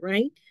 include that,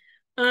 right?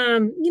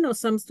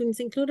 Some students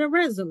include a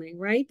resume,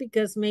 right?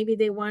 Because maybe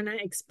they want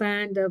to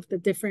expand of the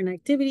different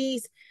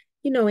activities,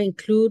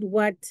 include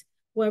what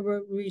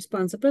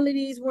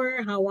responsibilities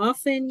were, how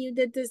often you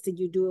did this. Did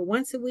you do it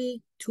once a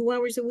week, 2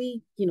 hours a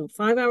week,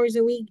 5 hours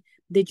a week?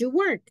 Did you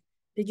work?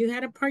 Did you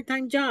have a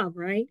part-time job,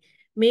 right?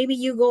 Maybe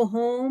you go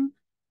home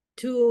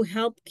to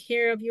help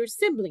care of your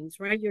siblings,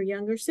 right? Your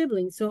younger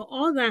siblings. So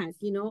all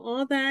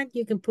that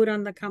you can put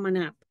on the Common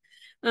App.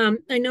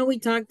 I know we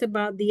talked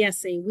about the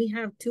essay. We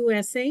have 2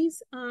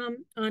 essays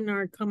on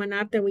our Common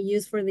App that we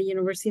use for the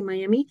University of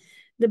Miami.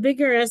 The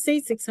bigger essay,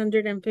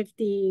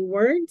 650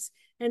 words,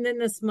 and then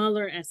the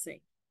smaller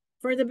essay.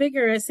 For the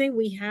bigger essay,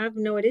 we have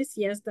noticed,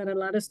 yes, that a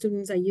lot of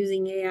students are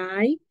using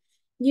AI,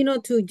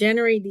 to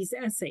generate these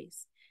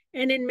essays.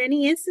 And in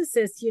many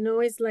instances,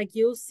 it's like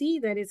you'll see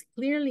that it's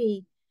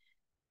clearly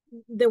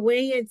the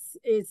way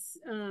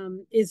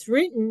it's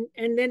written,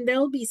 and then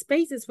there'll be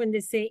spaces when they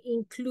say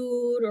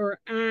include or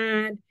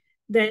add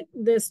that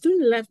the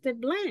student left it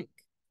blank.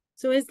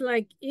 So it's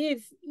like,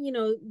 if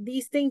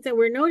these things that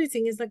we're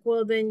noticing is like,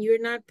 well, then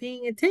you're not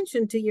paying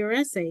attention to your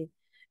essay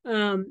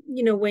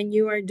when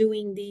you are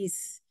doing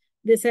these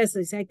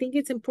essays. I think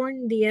it's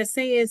important. The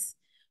essay is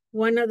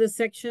one of the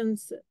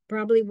sections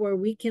probably where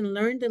we can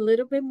learn a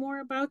little bit more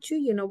about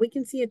you. We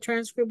can see a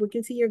transcript, we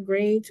can see your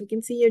grades, we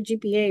can see your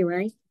GPA,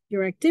 right?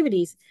 Your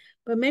activities,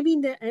 but maybe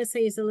the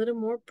essay is a little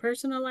more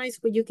personalized,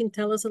 where you can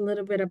tell us a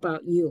little bit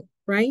about you,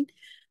 right?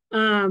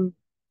 And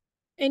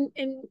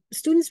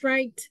students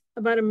write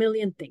about a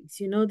million things.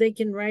 They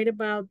can write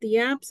about the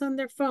apps on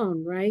their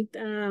phone, right?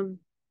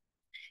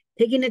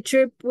 Taking a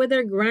trip with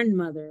their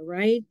grandmother,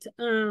 right?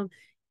 A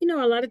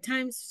lot of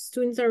times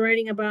students are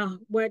writing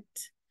about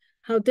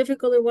how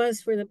difficult it was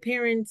for the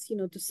parents,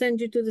 to send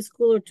you to the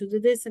school or to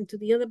do this and to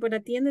the other. But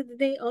at the end of the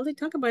day, all they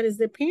talk about is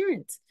their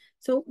parents.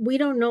 So we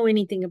don't know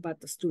anything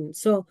about the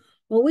students. So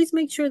always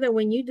make sure that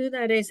when you do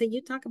that essay,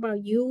 you talk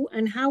about you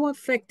and how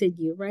affected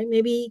you, right?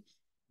 Maybe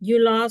you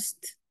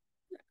lost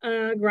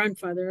a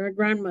grandfather or a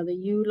grandmother,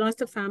 you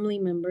lost a family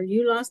member,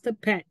 you lost a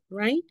pet,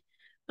 right?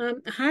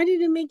 How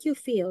did it make you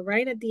feel,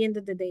 right? At the end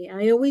of the day,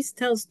 I always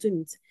tell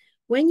students,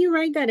 when you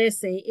write that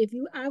essay,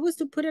 I was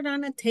to put it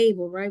on a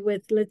table, right,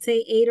 with, let's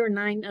say, 8 or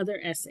 9 other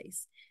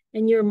essays,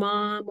 and your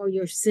mom or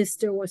your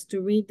sister was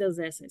to read those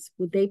essays,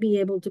 would they be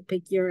able to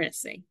pick your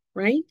essay,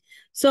 right?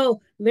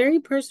 So very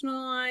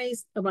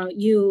personalized about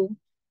you.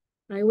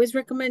 I always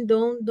recommend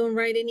don't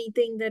write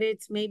anything that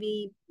it's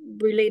maybe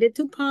related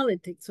to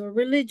politics or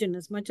religion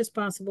as much as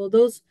possible.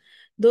 Those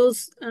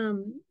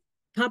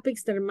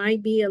topics that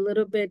might be a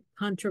little bit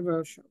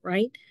controversial,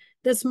 right?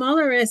 The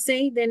smaller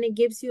essay, then it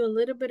gives you a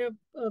little bit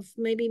of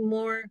maybe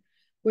more,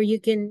 where you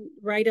can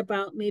write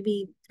about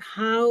maybe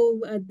how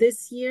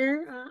this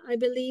year, I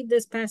believe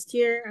this past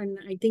year, and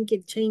I think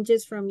it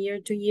changes from year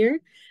to year,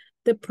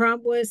 the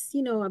prompt was,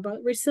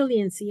 about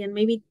resiliency and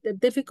maybe the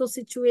difficult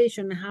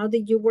situation. How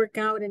did you work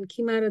out and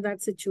came out of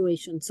that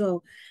situation?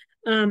 So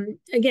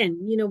again,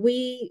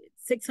 we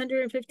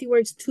 650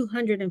 words,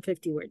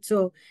 250 words.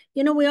 So,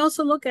 we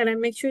also look at it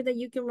and make sure that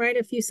you can write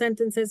a few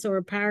sentences or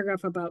a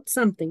paragraph about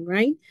something,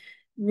 right?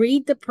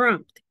 Read the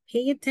prompt,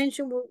 pay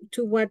attention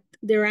to what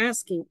they're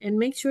asking, and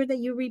make sure that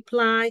you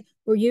reply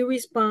or you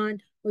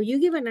respond or you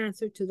give an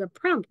answer to the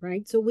prompt,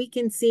 right? So we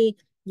can see,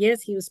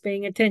 yes, he was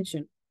paying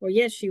attention, or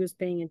yes, she was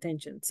paying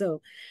attention.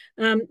 So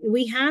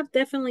we have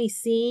definitely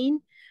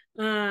seen,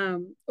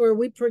 or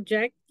we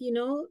project,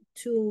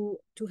 to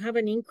have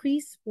an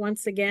increase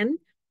once again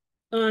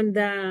on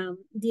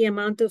the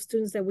amount of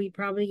students that we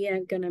probably are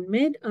going to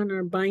admit on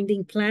our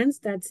binding plans.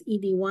 That's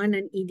ED1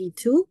 and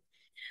ED2.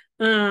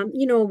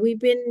 We've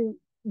been,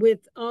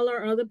 with all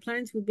our other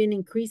plans, we've been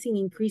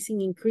increasing.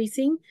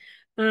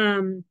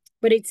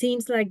 But it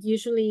seems like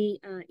usually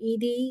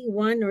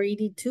ED1 or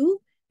ED2,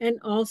 and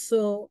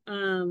also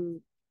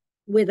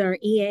with our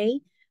EA,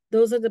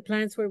 those are the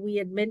plans where we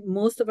admit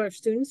most of our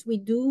students. We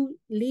do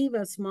leave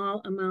a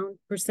small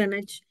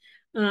percentage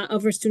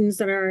of our students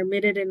that are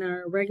admitted in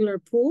our regular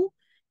pool.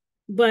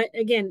 But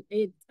again,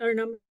 our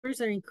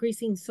numbers are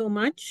increasing so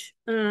much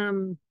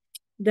that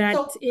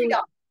so,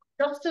 Freda,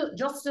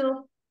 just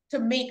to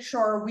make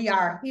sure we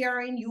are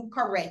hearing you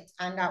correct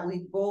and that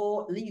we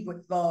leave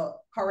with the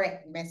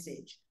correct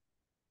message.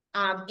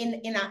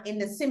 In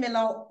the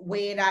similar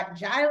way that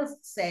Giles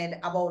said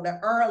about the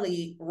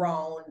early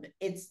round,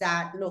 it's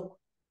that, look,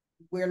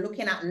 we're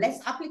looking at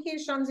less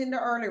applications in the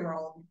early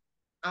round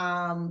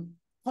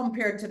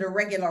compared to the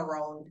regular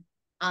round.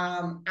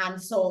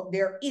 And so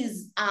there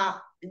is a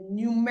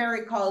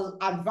numerical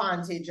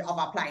advantage of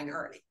applying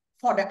early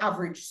for the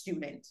average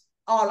student.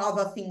 All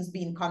other things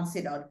being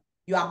considered,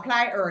 you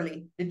apply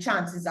early, the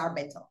chances are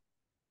better.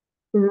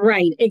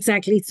 Right,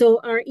 exactly. So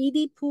our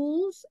ED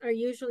pools are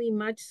usually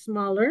much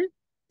smaller.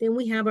 Then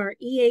we have our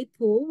EA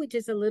pool, which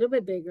is a little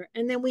bit bigger.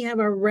 And then we have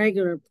our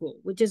regular pool,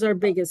 which is our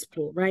biggest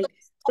pool, right?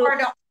 So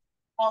Order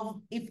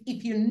of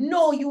if you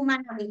know you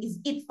Miami is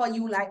it for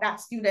you, like that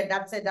student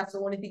that said that's the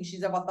only thing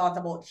she's ever thought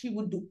about, she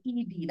would do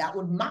ED. That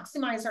would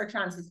maximize her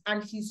chances,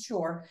 and she's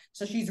sure,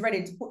 so she's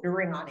ready to put the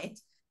ring on it.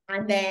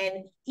 And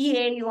then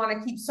EA, you want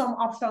to keep some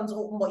options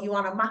open, but you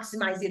want to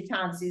maximize your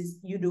chances,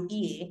 you do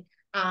EA.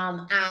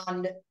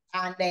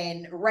 And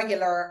then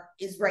regular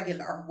is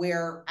regular,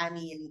 where I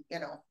mean,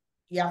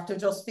 you have to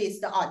just face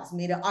the odds.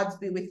 May the odds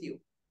be with you.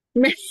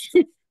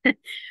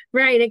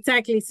 right,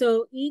 exactly.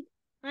 So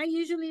I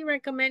usually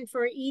recommend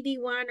for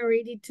ED1 or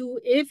ED2,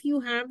 if you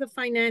have the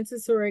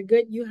finances or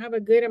you have a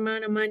good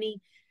amount of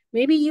money.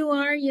 Maybe you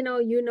are, you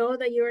know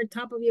that you're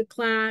top of your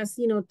class,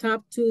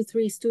 top 2,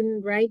 3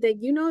 student, right? That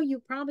you're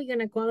probably going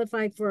to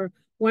qualify for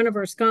one of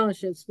our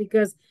scholarships,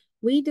 because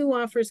we do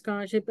offer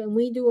scholarship and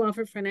we do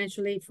offer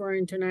financial aid for our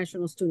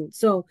international students.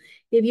 So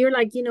if you're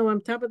like,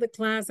 I'm top of the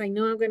class, I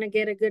know I'm going to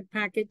get a good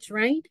package,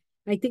 right?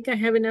 I think I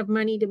have enough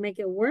money to make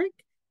it work.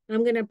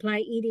 I'm going to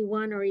apply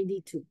ED1 or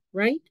ED2,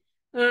 right?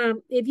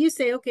 If you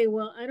say, okay,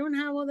 well, I don't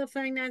have all the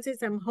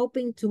finances, I'm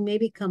hoping to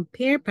maybe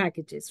compare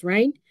packages,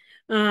 right?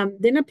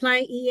 Then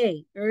apply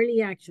EA,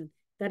 early action.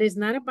 That is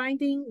not a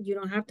binding. You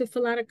don't have to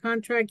fill out a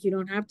contract. You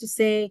don't have to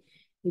say,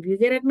 if you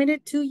get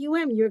admitted to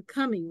you're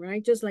coming,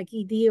 right? Just like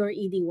ED or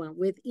ED1.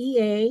 With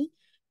EA,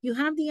 you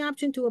have the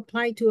option to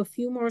apply to a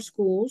few more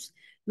schools.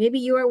 Maybe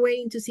you are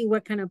waiting to see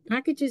what kind of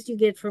packages you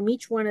get from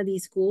each one of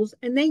these schools,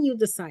 and then you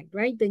decide,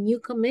 right? Then you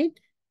commit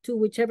to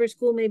whichever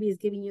school maybe is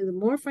giving you the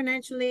more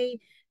financial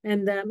aid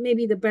and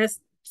maybe the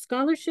best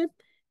scholarship,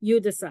 you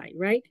decide,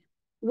 right?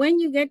 When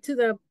you get to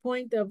the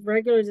point of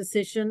regular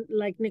decision,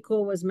 like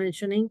Nicole was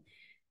mentioning,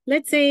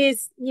 let's say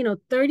it's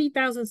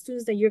 30,000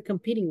 students that you're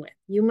competing with.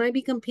 You might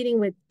be competing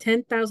with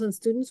 10,000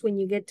 students when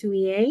you get to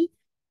EA,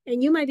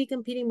 and you might be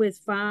competing with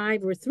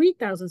 5 or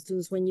 3,000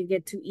 students when you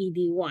get to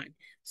ED1.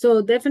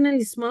 So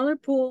definitely smaller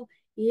pool.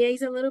 EA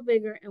is a little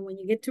bigger, and when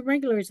you get to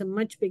regular, it's a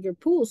much bigger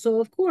pool.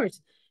 So of course,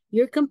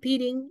 you're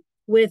competing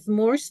with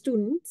more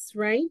students,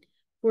 right?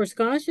 For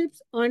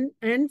scholarships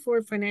and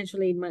for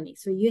financial aid money.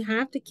 So you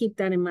have to keep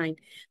that in mind.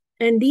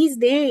 And these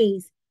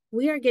days,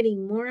 we are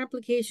getting more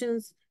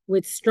applications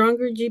with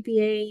stronger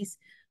GPAs,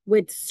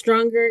 with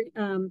stronger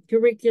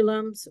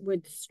curriculums,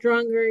 with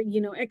stronger,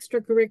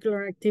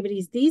 extracurricular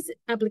activities. These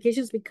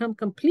applications become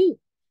complete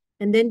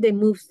and then they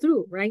move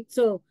through, right?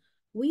 So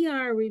we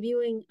are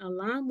reviewing a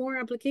lot more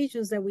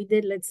applications than we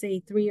did, let's say,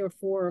 3 or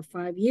 4 or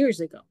 5 years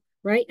ago,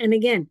 right? And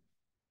again,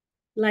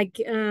 like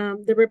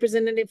the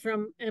representative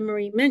from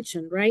Emory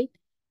mentioned, right?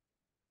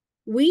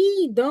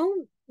 We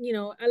don't,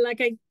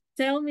 like I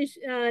tell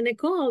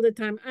Nicole all the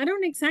time, I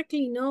don't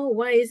exactly know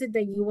why is it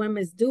that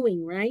is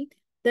doing, right?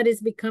 That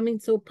is becoming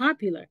so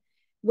popular.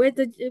 With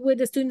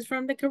the students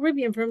from the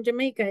Caribbean, from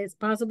Jamaica, it's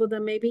possible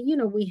that maybe,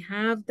 we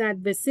have that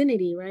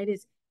vicinity, right?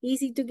 It's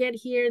easy to get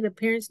here. The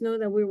parents know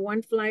that we're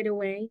one flight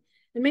away.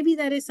 And maybe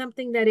that is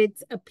something that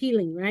it's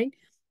appealing, right?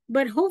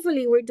 But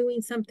hopefully we're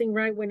doing something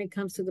right when it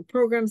comes to the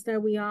programs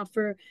that we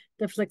offer,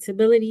 the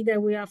flexibility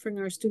that we're offering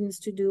our students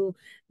to do,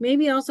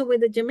 maybe also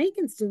with the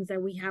Jamaican students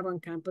that we have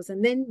on campus.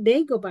 And then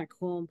they go back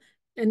home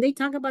and they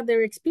talk about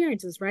their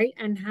experiences, right?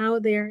 And how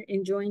they're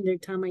enjoying their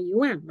time at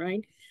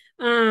right?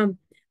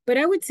 But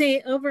I would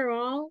say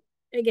overall,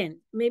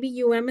 again, maybe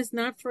is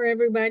not for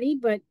everybody,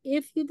 but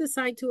if you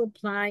decide to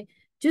apply,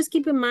 just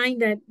keep in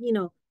mind that,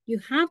 you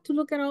have to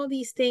look at all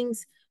these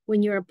things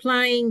when you're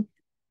applying.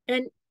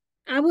 And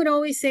I would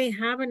always say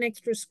have an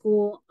extra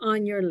school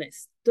on your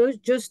list.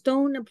 Just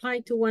don't apply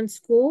to one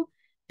school,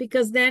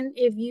 because then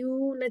if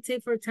you, let's say,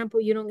 for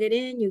example, you don't get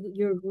in,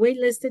 you're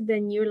waitlisted,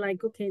 then you're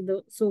like, okay,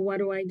 so what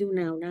do I do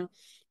now? Now,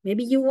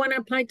 maybe you want to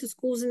apply to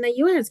schools in the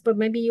US, but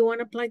maybe you want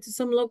to apply to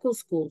some local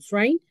schools,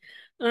 right?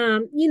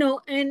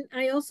 And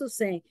I also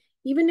say,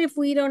 even if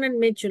we don't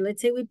admit you,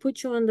 let's say we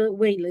put you on the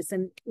wait list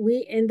and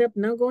we end up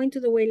not going to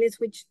the wait list,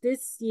 which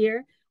this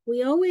year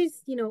we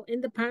always,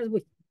 in the past,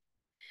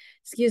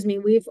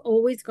 we've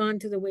always gone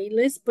to the wait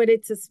list, but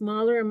it's a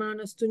smaller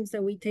amount of students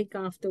that we take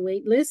off the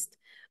wait list.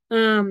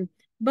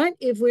 But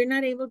if we're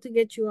not able to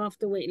get you off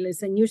the wait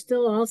list and you're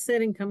still all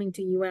set and coming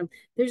to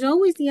there's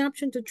always the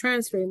option to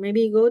transfer.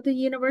 Maybe you go to the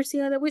University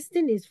of the West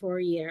Indies for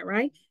a year,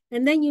 right?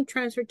 And then you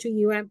transfer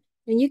to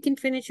and you can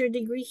finish your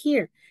degree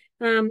here.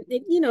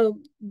 The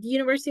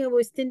University of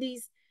West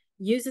Indies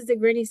uses the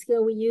grading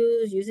scale we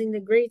use, using the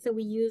grades that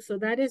we use. So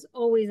that is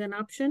always an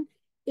option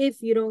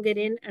if you don't get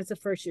in as a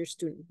first-year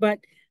student. But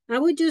I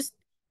would just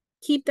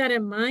keep that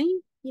in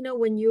mind,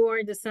 when you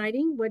are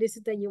deciding what is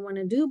it that you want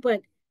to do.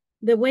 But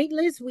the wait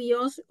list, we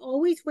also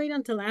always wait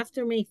until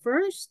after May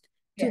 1st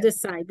to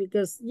decide,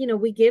 because,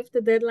 we give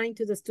the deadline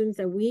to the students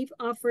that we've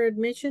offered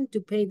admission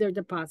to pay their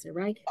deposit,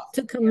 right?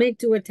 To commit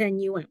to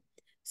attend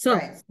So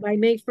by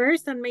May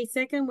 1st and May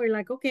 2nd, we're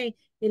like, okay,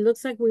 it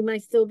looks like we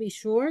might still be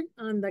short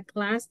on the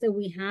class that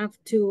we have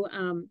to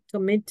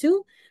commit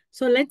to.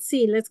 So let's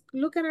see, let's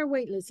look at our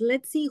wait list.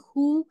 Let's see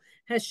who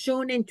has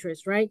shown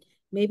interest, right?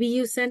 Maybe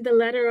you send a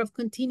letter of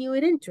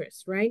continued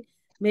interest, right?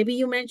 Maybe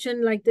you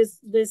mentioned like this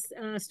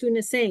student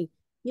is saying,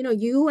 you know,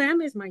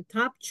 UM is my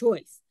top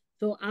choice.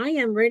 So I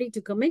am ready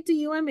to commit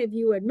to UM if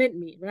you admit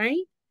me,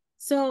 right?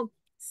 So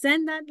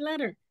send that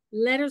letter.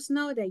 Let us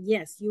know that,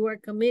 yes, you are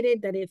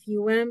committed, that if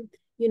UM,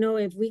 you know,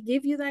 if we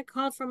give you that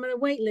call from a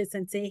wait list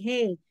and say,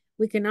 hey,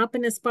 we can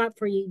open a spot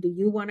for you, do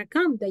you want to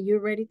come? That you're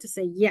ready to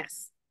say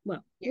yes.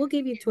 Well, we'll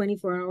give you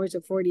 24 hours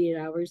or 48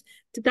 hours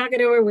to talk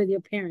it over with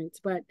your parents.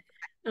 But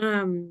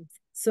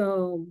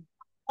so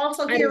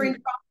also hearing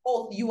from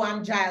both you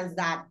and Giles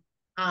that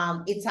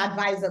it's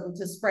advisable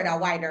to spread a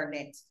wider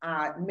net.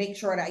 Make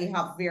sure that you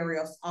have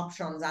various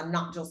options and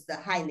not just the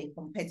highly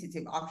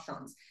competitive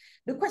options.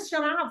 The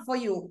question I have for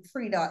you,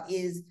 Freda,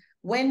 is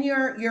when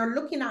you're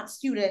looking at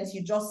students,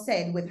 you just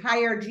said with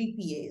higher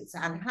GPAs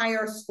and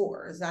higher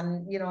scores,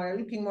 and you know,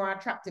 looking more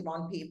attractive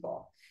on paper.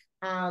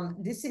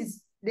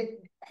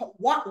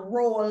 What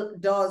role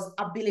does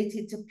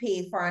ability to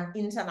pay for an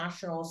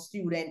international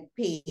student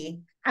play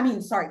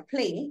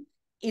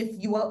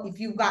if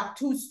you've got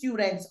two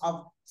students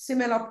of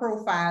similar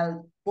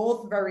profile,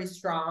 both very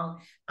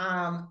strong,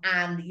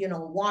 and you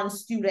know, one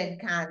student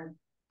can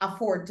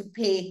afford to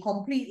pay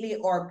completely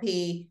or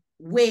pay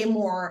way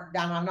more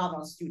than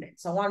another student.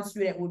 So one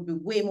student would be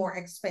way more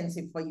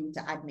expensive for you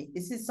to admit.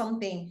 This is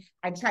something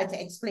I try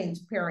to explain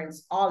to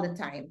parents all the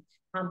time.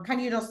 Can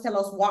you just tell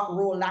us what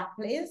role that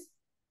plays?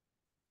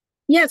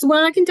 Yes,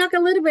 well, I can talk a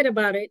little bit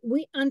about it.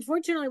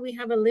 Unfortunately, we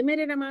have a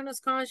limited amount of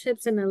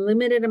scholarships and a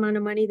limited amount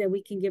of money that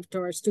we can give to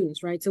our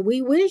students, right? So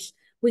we wish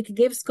we could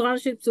give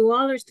scholarships to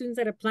all our students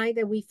that apply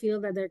that we feel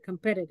that they're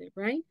competitive,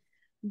 right?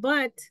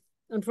 But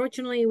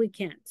unfortunately, we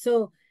can't.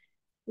 So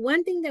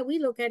one thing that we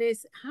look at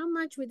is how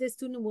much would this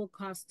student will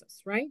cost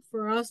us, right?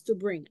 For us to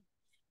bring it.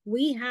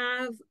 We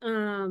have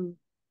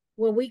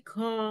what we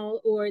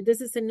call, or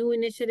this is a new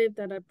initiative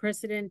that our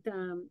president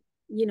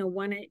you know,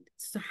 wanted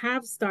to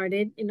have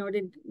started in order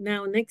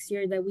now next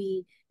year that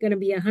we going to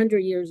be 100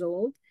 years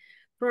old,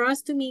 for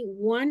us to meet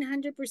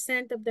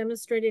 100% of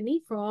demonstrated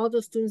need for all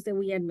the students that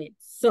we admit.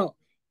 So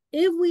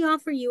if we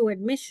offer you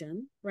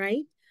admission,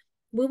 right,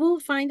 we will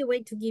find a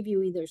way to give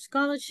you either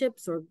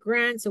scholarships or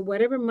grants or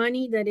whatever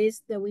money that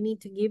is that we need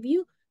to give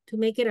you to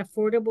make it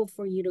affordable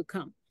for you to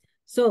come.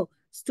 So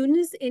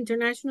students,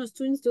 international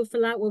students, do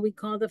fill out what we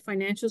call the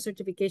financial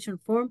certification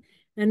form.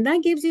 And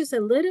that gives you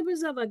a little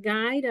bit of a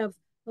guide of,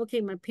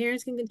 okay, my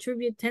parents can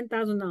contribute $10,000,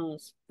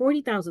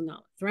 $40,000,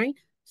 right?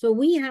 So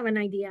we have an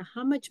idea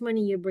how much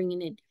money you're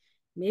bringing in.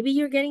 Maybe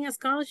you're getting a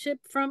scholarship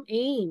from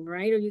AIM,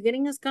 right? Or you're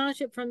getting a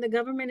scholarship from the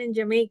government in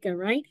Jamaica,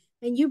 right?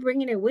 And you're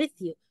bringing it with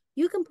you.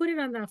 You can put it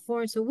on that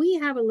form. So we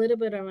have a little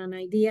bit of an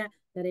idea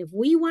that if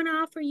we want to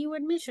offer you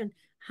admission,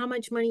 how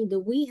much money do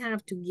we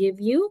have to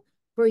give you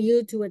for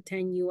you to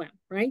attend UM,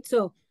 right?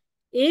 So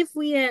if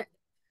we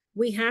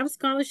have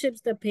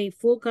scholarships that pay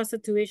full cost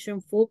of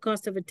tuition, full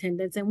cost of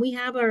attendance, and we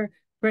have our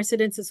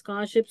president's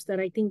scholarships that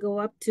I think go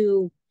up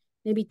to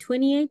maybe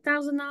 $28,000,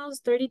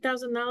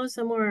 $30,000,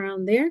 somewhere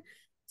around there.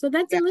 So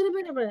that's a little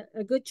bit of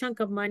a good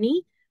chunk of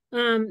money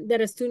that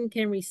a student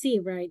can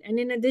receive, right? And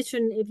in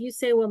addition, if you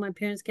say, well, my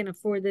parents can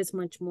afford this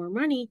much more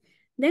money,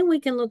 then we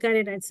can look at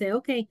it and say,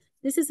 okay,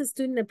 this is a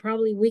student that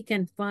probably we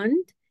can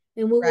fund,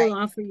 and we will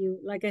offer you,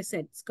 like I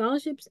said,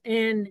 scholarships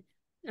and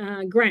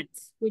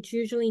grants, which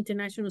usually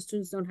international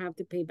students don't have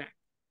to pay back.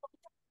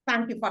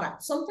 Thank you for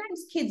that.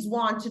 Sometimes kids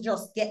want to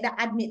just get the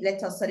admit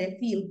letter so they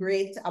feel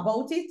great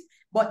about it,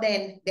 but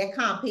then they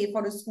can't pay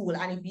for the school.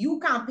 And if you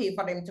can't pay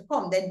for them to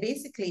come, then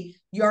basically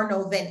you're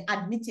now then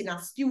admitting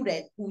a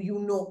student who you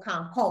know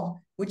can't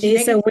come, which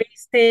is a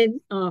wasted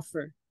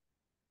offer.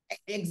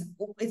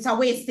 It's a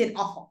wasted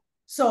offer.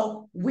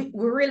 So we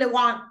really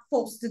want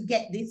folks to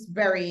get this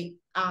very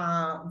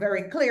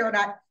clear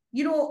that,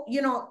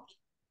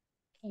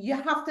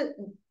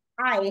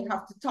 I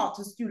have to talk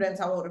to students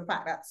about the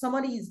fact that some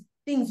of these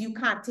things you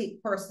can't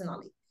take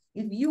personally.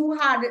 If you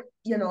had,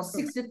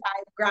 65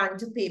 grand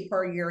to pay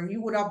per year,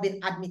 you would have been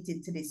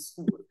admitted to this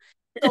school.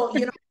 So,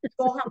 you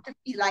don't have to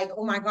feel like,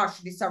 oh my gosh,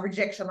 this is a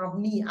rejection of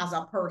me as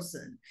a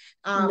person.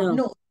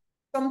 No,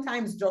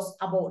 sometimes just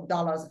about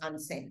dollars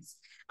and cents.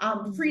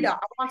 Freda,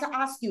 I want to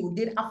ask you,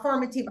 did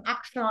affirmative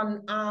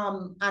action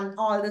and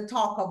all the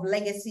talk of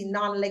legacy,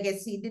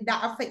 non-legacy, did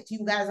that affect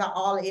you guys at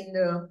all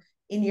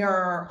in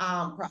your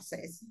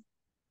process?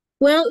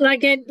 Well,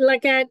 like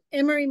at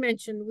Emory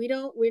mentioned,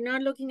 we're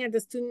not looking at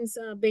the students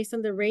based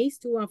on the race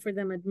to offer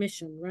them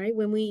admission, right?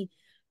 When we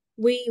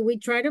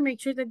try to make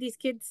sure that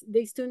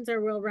these students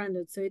are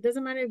well-rounded. So it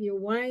doesn't matter if you're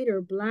white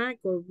or black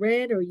or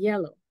red or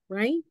yellow,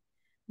 right?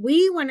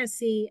 We want to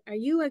see, are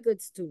you a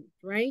good student,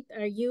 right?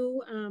 Are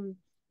you,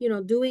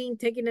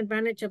 taking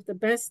advantage of the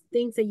best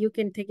things that you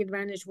can take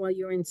advantage while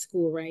you're in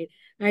school, right?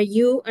 Are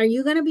you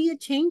going to be a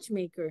change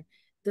maker?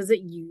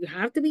 You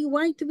have to be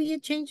white to be a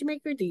change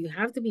maker? Do you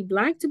have to be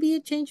black to be a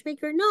change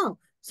maker? No.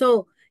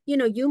 So,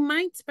 you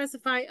might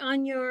specify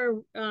on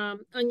your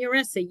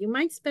essay, you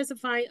might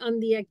specify on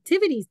the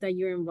activities that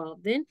you're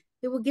involved in.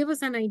 It will give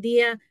us an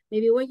idea,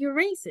 maybe what your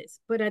race is.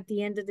 But at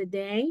the end of the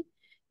day,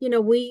 you know,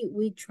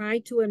 we try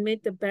to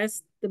admit the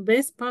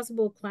best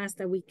possible class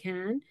that we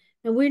can.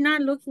 And we're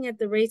not looking at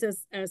the race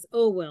as,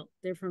 oh, well,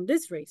 they're from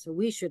this race, so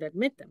we should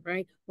admit them,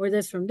 right? Or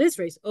they're from this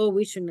race, oh,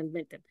 we shouldn't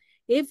admit them.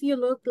 If you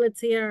look,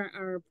 let's say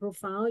our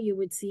profile, you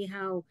would see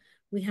how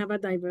we have a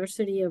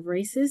diversity of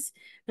races.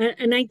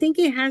 And I think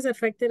it has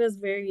affected us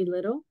very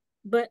little.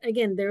 But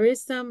again, there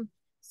is some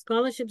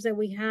scholarships that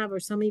we have or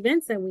some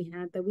events that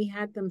we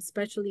had them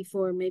specially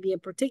for maybe a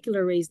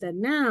particular race that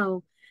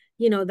now,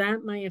 you know,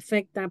 that might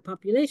affect that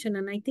population.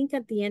 And I think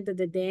at the end of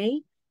the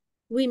day,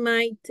 we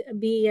might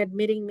be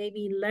admitting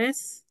maybe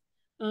less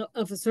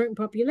of a certain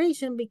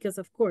population because,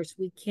 of course,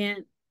 we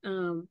can't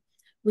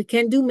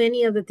do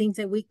many of the things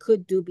that we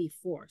could do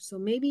before. So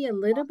maybe a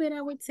little bit,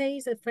 I would say,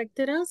 has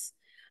affected us.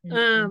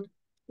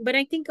 But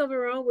I think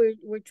overall,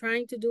 we're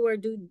trying to do our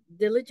due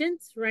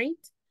diligence, right?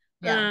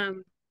 Yeah.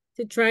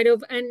 To try to,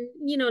 and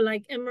you know,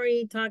 like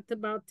Emory talked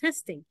about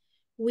testing.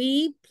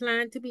 We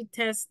plan to be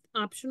test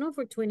optional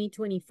for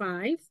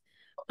 2025.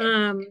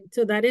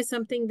 So that is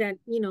something that,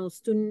 you know,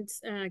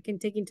 students can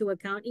take into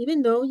account,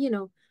 even though, you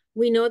know,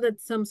 we know that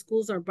some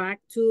schools are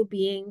back to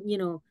being, you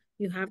know,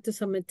 you have to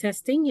submit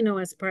testing, you know,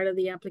 as part of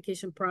the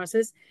application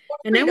process.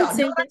 And I would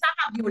say that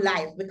I have you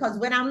live, because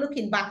when I'm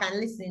looking back and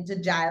listening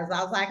to Giles,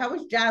 I was like, I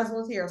wish Giles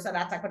was here so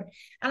that I could.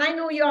 And I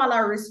know you all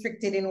are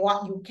restricted in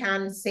what you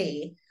can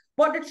say,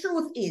 but the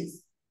truth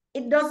is,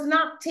 it does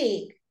not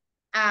take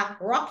a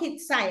rocket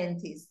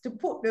scientist to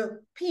put the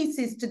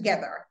pieces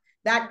together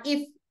that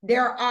if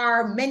there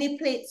are many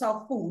plates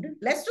of food,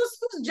 let's just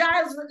use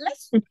Giles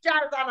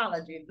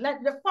analogy.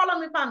 Follow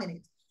me for a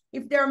minute.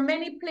 If there are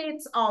many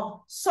plates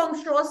of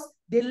sumptuous,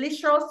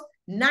 delicious,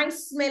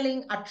 nice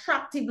smelling,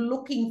 attractive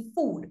looking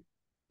food,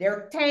 there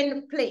are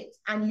 10 plates,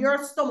 and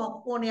your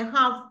stomach only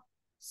have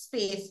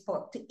space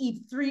to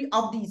eat 3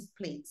 of these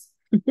plates.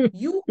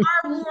 You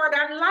are more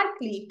than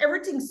likely,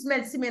 everything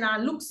smells similar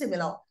and looks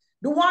similar.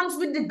 The ones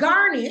with the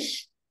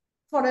garnish,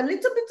 for a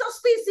little bit of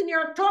space in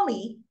your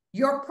tummy,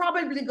 you're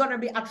probably going to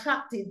be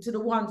attracted to the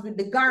ones with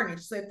the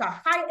garnish. So if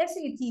a high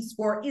SAT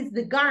score is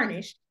the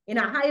garnish in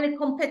a highly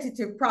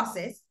competitive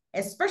process,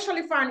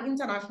 especially for an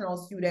international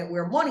student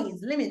where money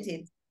is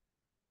limited,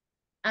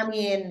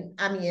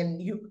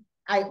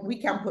 we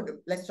can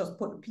let's just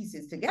put the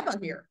pieces together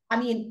here. I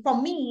mean,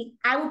 for me,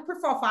 I would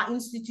prefer for our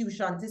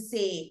institution to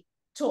say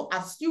to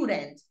a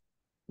student,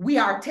 we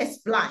are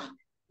test blind.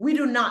 We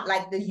do not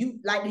like the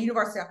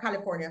University of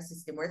California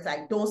system, where it's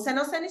like, don't send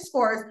us any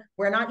scores.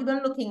 We're not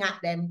even looking at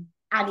them.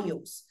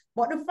 Adios.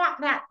 But the fact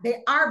that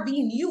they are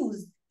being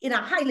used in a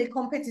highly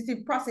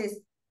competitive process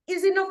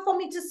is enough for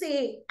me to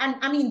say, and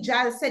I mean,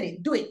 Giles said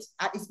it, do it.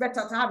 It's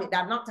better to have it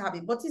than not to have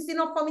it. But it's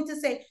enough for me to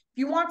say, if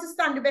you want to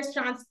stand the best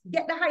chance,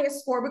 get the highest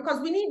score, because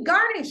we need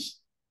garnish.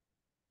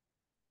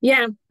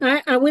 Yeah,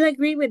 I will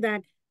agree with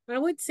that. I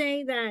would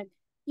say that,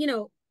 you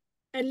know,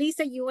 at least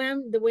at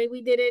UM, the way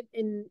we did it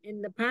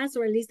in the past,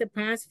 or at least the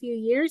past few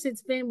years,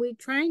 we're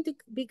trying to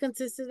be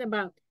consistent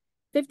about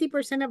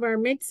 50% of our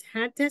MITs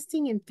had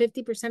testing and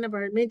 50% of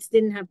our MITs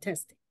didn't have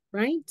testing,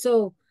 right?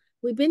 So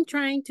we've been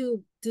trying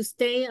to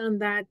stay on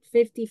that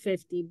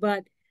 50-50.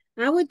 But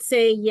I would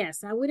say,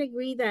 yes, I would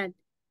agree that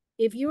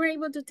if you're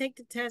able to take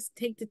the test,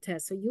 take the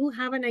test. So you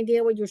have an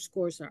idea what your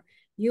scores are.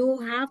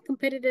 You have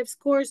competitive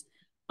scores.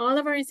 All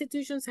of our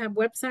institutions have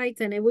websites,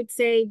 and it would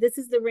say this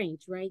is the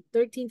range, right?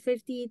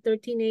 1350,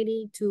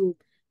 1380 to,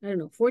 I don't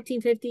know,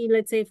 1450,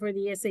 let's say, for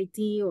the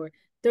SAT, or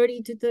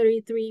 30 to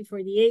 33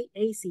 for the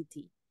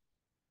ACT.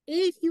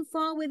 If you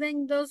fall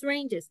within those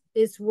ranges,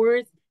 it's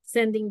worth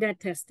sending that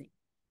testing.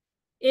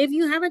 If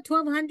you have a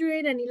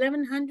 1200 and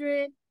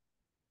 1100,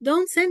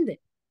 don't send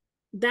it.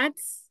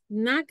 That's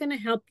not going to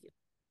help you.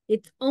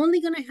 It's only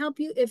going to help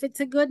you if it's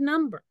a good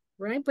number,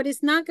 right? But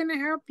it's not going to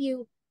help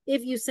you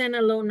if you send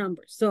a low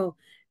number. So,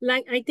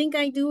 like, I think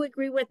I do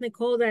agree with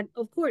Nicole that,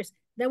 of course,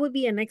 that would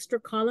be an extra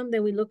column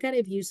that we look at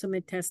if you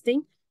submit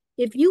testing.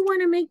 If you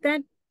want to make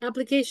that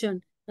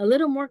application a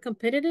little more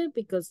competitive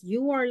because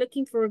you are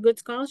looking for a good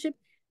scholarship,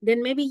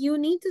 then maybe you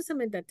need to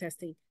submit that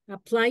testing.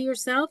 Apply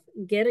yourself,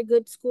 get a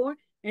good score,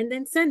 and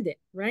then send it,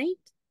 right?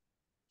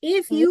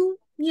 If you,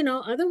 you know,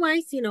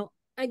 otherwise, you know,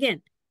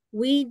 again,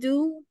 we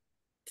do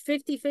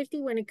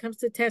 50-50 when it comes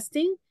to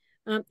testing.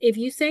 If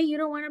you say you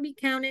don't want to be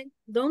counted,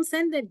 don't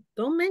send it.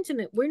 Don't mention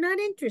it. We're not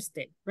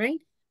interested, right?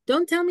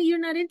 Don't tell me you're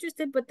not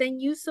interested, but then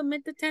you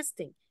submit the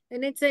testing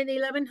and it's at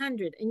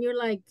 1100 and you're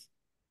like,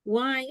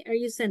 why are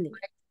you sending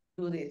it?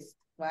 Do this.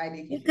 Why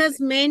did you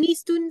Because many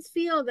students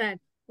feel that,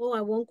 oh,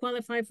 I won't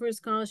qualify for a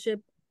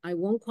scholarship. I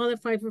won't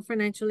qualify for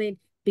financial aid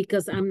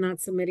because I'm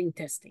not submitting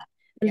testing.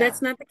 And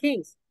that's not the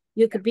case.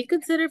 You could be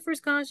considered for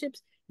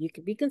scholarships. You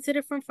could be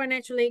considered for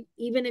financial aid,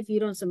 even if you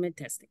don't submit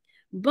testing.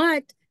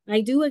 But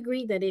I do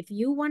agree that if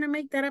you want to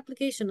make that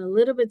application a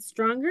little bit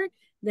stronger,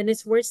 then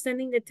it's worth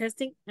sending the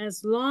testing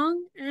as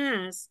long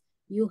as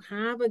you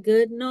have a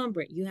good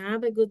number, you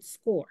have a good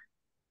score.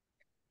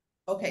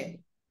 Okay.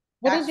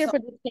 What is your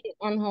prediction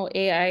on how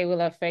AI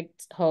will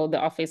affect how the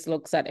office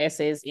looks at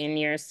essays in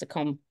years to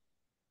come?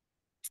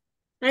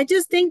 I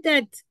just think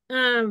that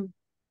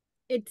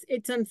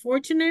it's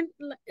unfortunate,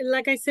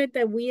 like I said,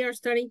 that we are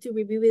starting to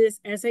review this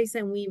essays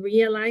and we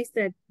realize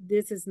that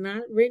this is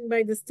not written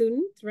by the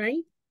students,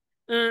 right?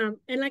 And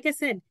like I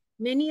said,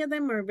 many of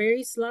them are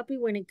very sloppy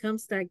when it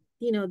comes to,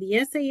 you know, the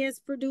essay is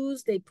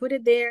produced, they put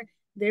it there.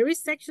 There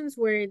is sections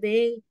where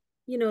they,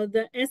 you know,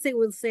 the essay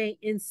will say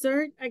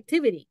insert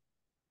activity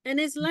and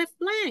it's left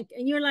blank.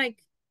 And you're like,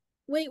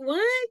 wait,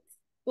 what?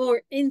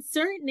 Or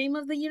insert name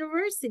of the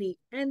university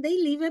and they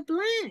leave it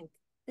blank.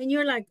 And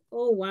you're like,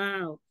 oh,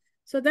 wow.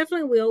 So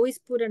definitely we always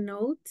put a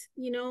note,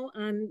 you know,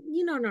 on,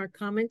 you know, in our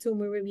comments when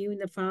we're reviewing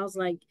the files,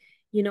 like,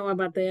 you know,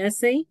 about the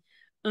essay.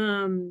 So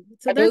Are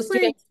that's those why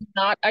students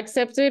not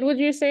accepted, would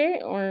you say?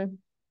 Or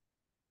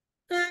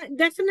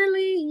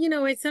definitely, you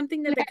know, it's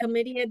something that the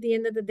committee at the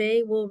end of the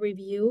day will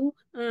review,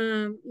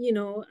 you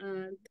know,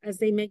 as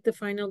they make the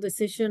final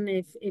decision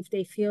if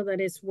they feel that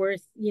it's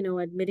worth, you know,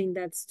 admitting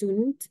that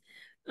student.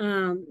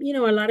 You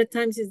know, a lot of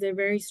times is they're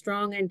very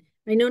strong. And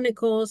I know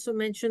Nicole also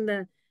mentioned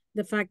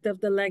the fact of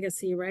the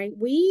legacy, right?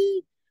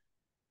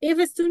 If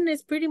a student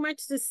is pretty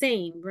much the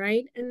same,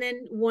 right? And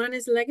then one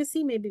is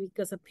legacy, maybe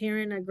because a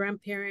parent, a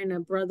grandparent, a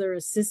brother,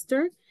 a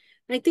sister,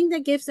 I think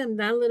that gives them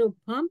that little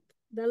pump,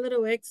 that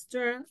little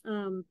extra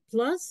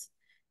plus,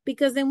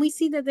 because then we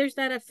see that there's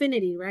that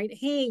affinity, right?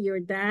 Hey,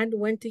 your dad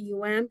went to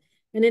UM,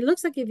 and it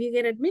looks like if you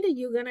get admitted,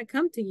 you're going to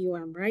come to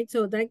UM, right?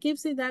 So that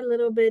gives it that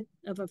little bit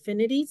of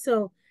affinity.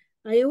 So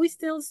I always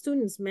tell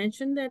students,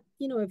 mention that,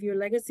 you know, if your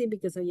legacy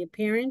because of your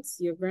parents,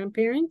 your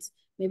grandparents,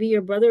 maybe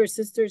your brother or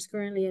sister is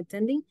currently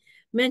attending,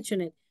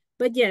 mention it.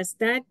 But yes,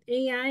 that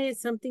AI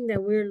is something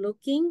that we're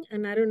looking,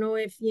 and I don't know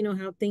if, you know,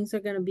 how things are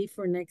going to be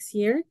for next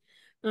year.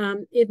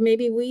 If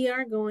maybe we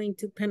are going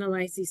to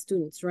penalize these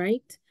students,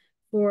 right?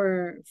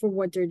 For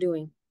what they're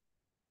doing.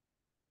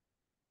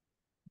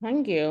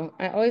 thank you.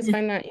 I always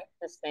find that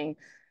interesting.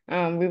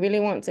 We really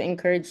want to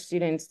encourage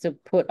students to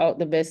put out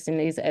the best in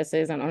these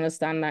essays and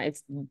understand that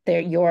it's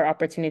your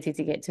opportunity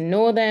to get to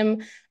know them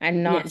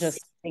and not Yes. just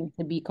things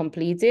to be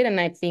completed. And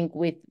I think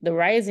with the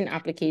rise in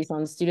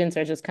applications, students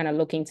are just kind of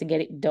looking to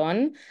get it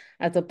done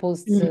as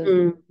opposed to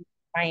doing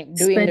the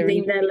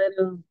Spending that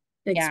little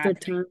extra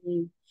time.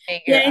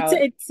 figure Yeah, out.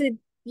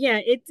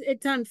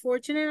 it's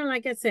unfortunate. And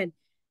like I said,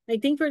 I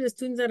think for the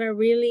students that are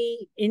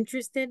really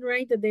interested,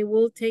 right, that they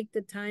will take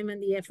the time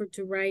and the effort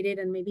to write it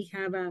and maybe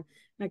have a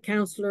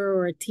counselor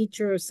or a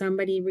teacher or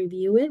somebody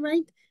review it,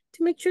 right,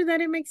 to make sure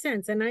that it makes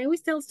sense. And I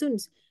always tell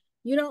students,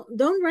 you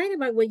don't write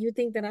about what you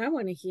think that I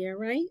want to hear,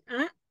 right?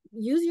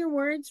 Use your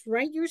words,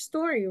 write your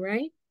story,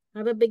 right?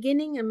 Have a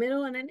beginning, a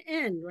middle, and an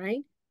end,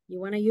 right? You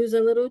want to use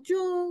a little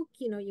joke,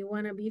 you know, you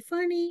want to be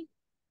funny,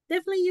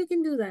 definitely you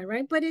can do that,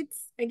 right? But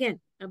it's, again,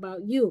 about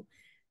you.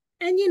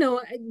 And, you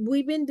know,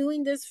 we've been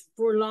doing this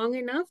for long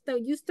enough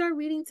that you start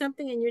reading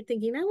something and you're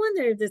thinking, I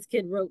wonder if this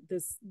kid wrote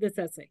this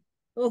essay,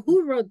 or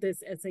who wrote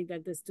this essay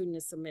that the student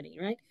is submitting,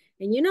 right?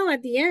 And, you know,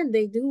 at the end,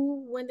 they do,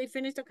 when they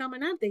finish the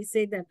Common App, they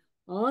say that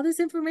all this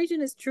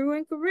information is true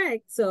and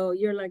correct. So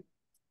you're like,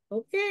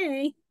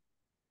 okay.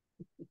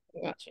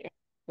 Got you.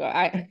 So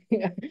I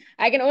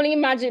I can only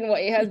imagine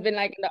what it has been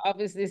like in the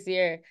office this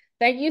year.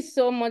 Thank you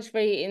so much for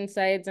your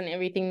insights and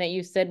everything that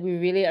you said. We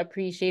really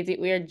appreciate it.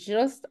 We are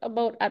just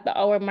about at the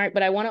hour mark,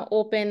 but I want to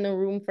open the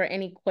room for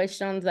any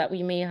questions that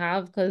we may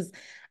have because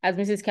as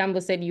Mrs.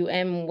 Campbell said,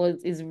 UM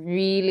is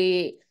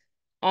really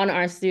on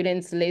our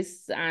students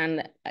list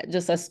and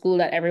just a school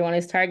that everyone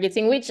is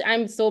targeting, which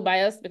I'm so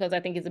biased because I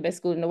think it's the best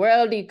school in the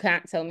world. You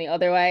can't tell me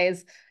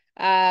otherwise.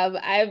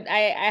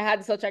 I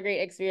had such a great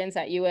experience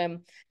at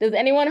UM. Does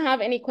anyone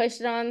have any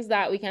questions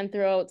that we can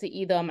throw out to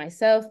either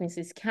myself,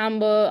 Mrs.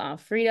 Campbell,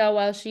 Freda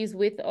while she's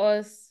with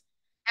us?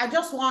 I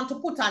just want to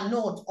put a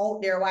note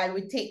out there while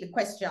we take the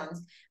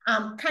questions.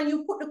 Can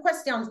you put the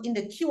questions in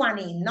the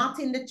Q&A, not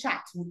in the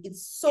chat?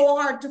 It's so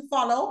hard to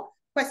follow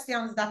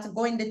questions that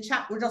go in the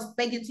chat. We just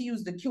beg you to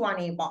use the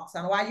Q&A box.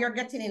 And while you're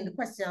getting in the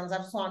questions, I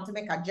just want to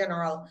make a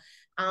general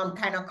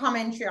kind of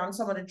commentary on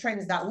some of the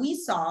trends that we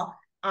saw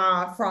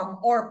from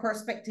our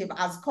perspective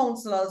as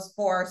counselors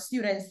for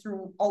students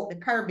throughout the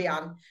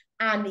Caribbean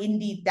and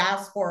indeed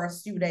diaspora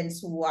students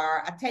who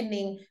are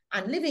attending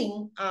and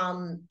living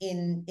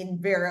in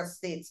various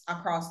states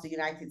across the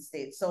United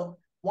States. So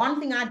one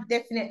thing I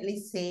definitely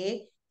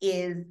say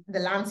is the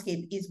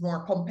landscape is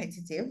more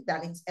competitive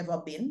than it's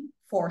ever been,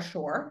 for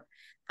sure.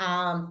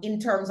 In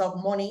terms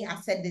of money, I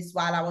said this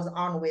while I was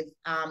on with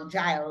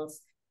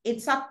Giles,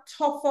 it's a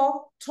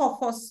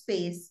tougher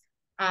space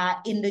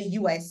in the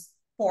US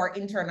for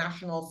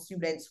international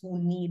students who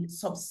need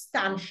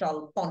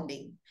substantial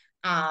funding.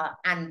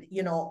 And,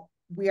 you know,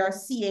 we are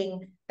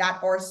seeing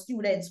that our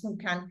students who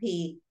can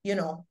pay, you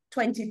know,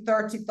 $20,000,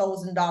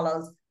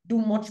 $30,000 do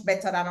much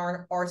better than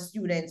our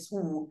students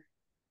who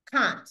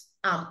can't,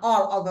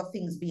 all other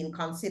things being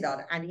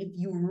considered. And if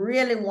you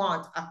really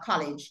want a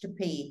college to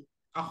pay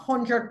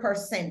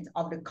 100%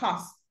 of the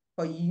cost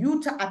for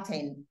you to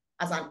attend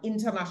as an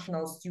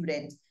international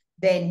student,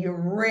 then you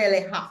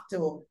really have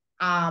to,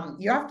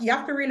 you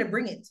have to really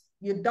bring it.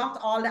 You dot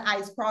all the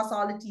I's, cross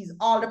all the T's,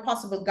 all the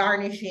possible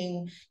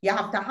garnishing. You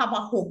have to have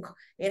a hook.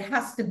 It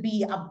has to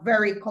be a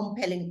very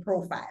compelling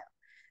profile.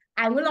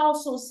 I will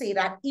also say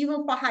that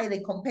even for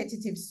highly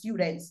competitive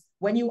students,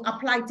 when you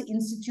apply to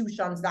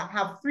institutions that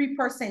have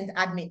 3%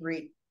 admit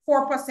rate,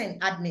 4%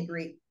 admit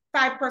rate,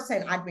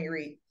 5% admit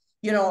rate,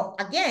 you know,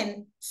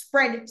 again,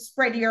 spread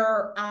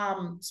your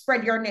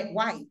net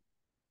wide.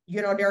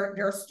 You know,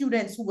 there are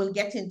students who will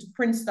get into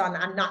Princeton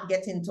and not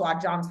get into a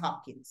Johns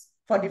Hopkins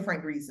for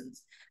different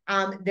reasons.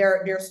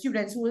 There are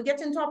students who will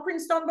get into a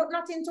Princeton but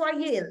not into a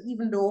Yale,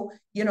 even though,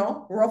 you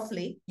know,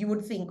 roughly you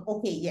would think,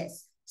 okay,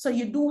 yes. So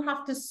you do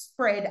have to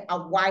spread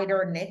a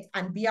wider net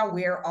and be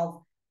aware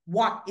of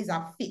what is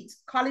a fit.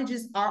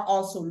 Colleges are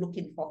also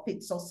looking for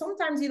fit. So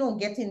sometimes you don't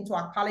get into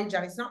a college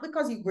and it's not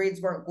because your grades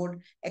weren't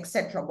good,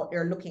 etc., but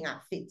they're looking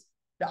at fit.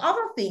 The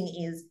other thing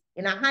is,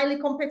 in a highly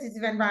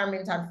competitive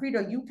environment, and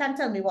Freda, you can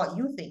tell me what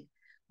you think,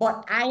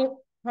 but I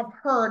have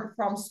heard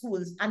from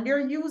schools and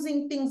they're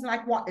using things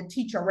like what the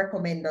teacher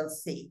recommenders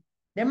say.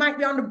 They might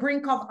be on the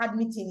brink of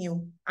admitting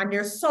you and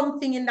there's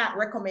something in that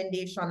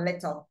recommendation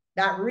letter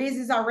that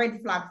raises a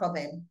red flag for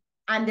them.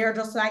 And they're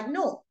just like,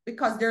 no,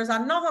 because there's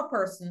another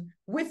person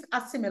with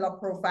a similar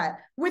profile,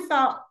 with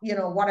a, you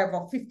know, whatever,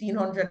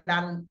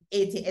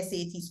 1,580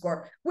 SAT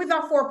score, with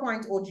a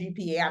 4.0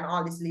 GPA and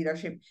all this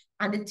leadership.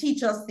 And the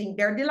teachers think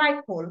they're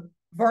delightful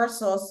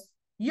versus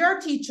your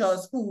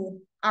teachers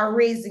who are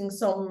raising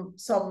some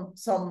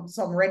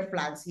red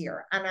flags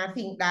here. And I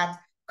think that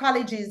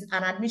colleges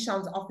and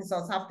admissions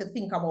officers have to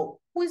think about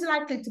who is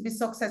likely to be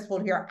successful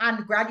here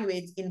and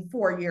graduate in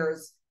 4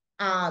 years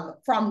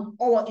from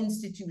our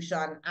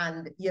institution.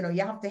 And, you know,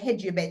 you have to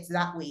hedge your bets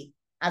that way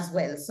as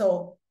well.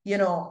 So, you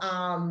know,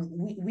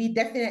 we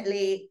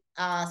definitely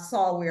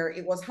saw where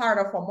it was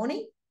harder for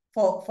money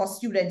for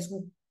students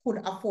who could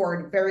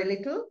afford very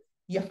little.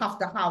 You have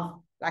to have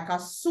like a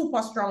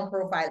super strong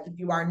profile if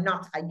you are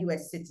not a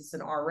US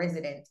citizen or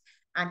resident.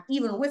 And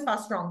even with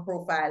a strong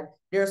profile,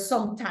 there's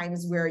some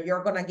times where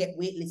you're going to get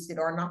waitlisted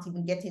or not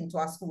even get into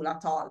a school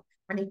at all.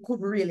 And it could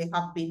really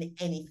have been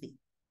anything.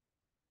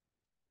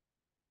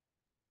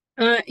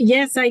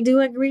 Yes, I do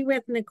agree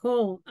with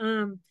Nicole.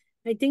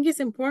 I think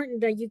it's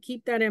important that you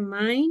keep that in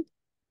mind.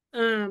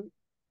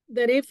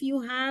 That if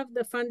you have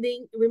the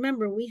funding,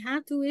 remember, we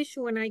have to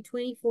issue an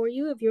I-20 for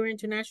you. If you're an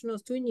international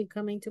student, you're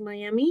coming to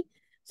Miami.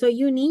 So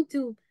you need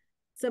to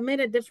submit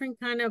a different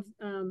kind of,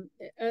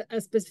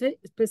 a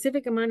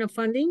specific amount of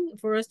funding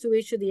for us to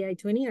issue the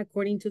I-20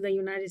 according to the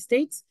United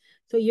States.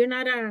 So you're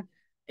not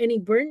any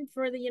burden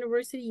for the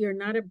university. You're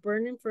not a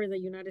burden for the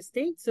United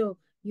States. So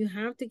you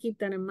have to keep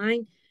that in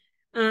mind.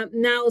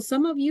 Now,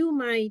 some of you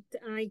might,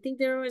 I think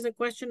there was a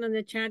question on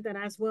the chat that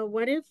asked, well,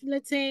 what if,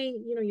 let's say,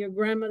 you know, your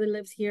grandmother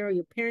lives here or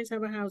your parents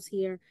have a house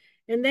here,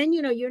 and then,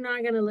 you know, you're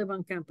not going to live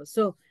on campus.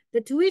 So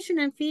the tuition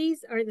and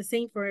fees are the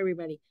same for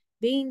everybody.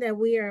 Being that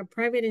we are a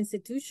private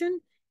institution,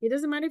 it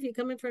doesn't matter if you're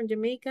coming from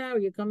Jamaica or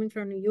you're coming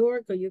from New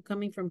York or you're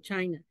coming from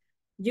China.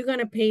 You're going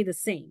to pay the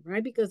same,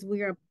 right? Because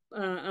we are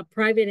a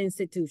private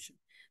institution.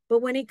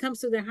 But when it comes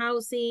to the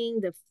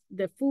housing,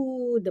 the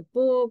food, the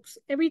books,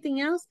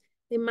 everything else,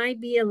 it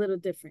might be a little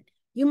different.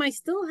 You might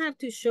still have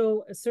to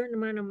show a certain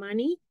amount of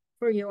money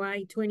for your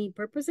I-20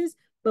 purposes,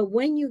 but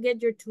when you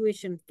get your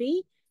tuition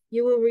fee,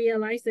 you will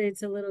realize that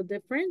it's a little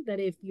different, that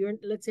if you're,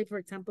 let's say, for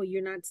example,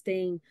 you're not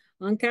staying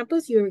on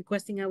campus, you're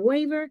requesting a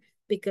waiver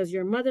because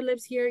your mother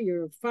lives here,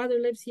 your father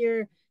lives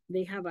here,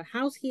 they have a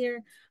house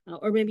here,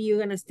 or maybe you're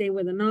going to stay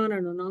with an aunt or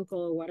an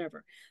uncle or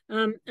whatever.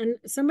 And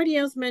somebody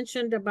else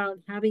mentioned about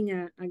having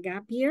a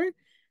gap year.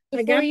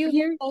 Before you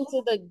move on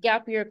to the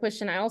gap year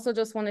question, I also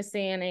just want to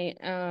say,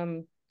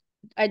 and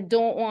I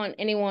don't want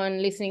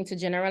anyone listening to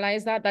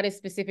generalize that. That is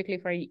specifically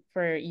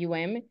for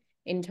UM,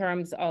 in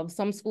terms of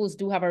some schools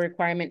do have a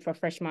requirement for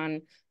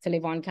freshmen to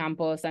live on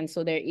campus. And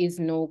so there is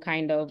no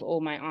kind of, oh,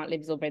 my aunt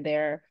lives over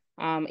there.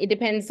 It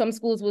depends. Some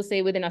schools will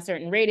say within a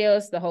certain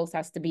radius, the house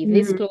has to be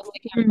this close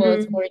to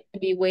campus for it to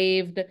be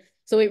waived.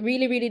 So it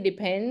really, really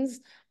depends.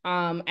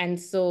 And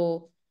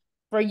so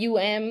for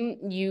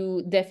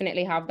you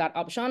definitely have that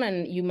option,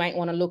 and you might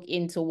want to look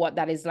into what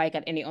that is like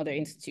at any other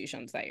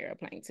institutions that you're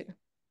applying to.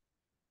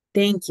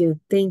 Thank you.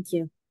 Thank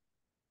you.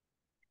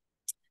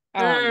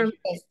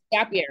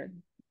 Gap year.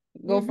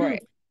 Go for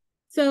it.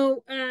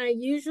 So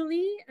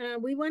usually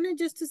we want to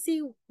just to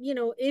see, you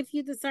know, if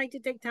you decide to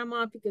take time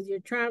off because you're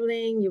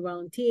traveling, you're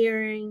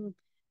volunteering,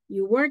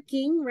 you're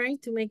working,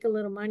 right, to make a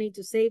little money,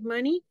 to save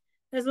money,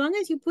 as long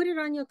as you put it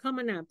on your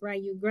Common App,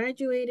 right? You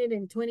graduated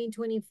in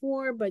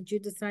 2024, but you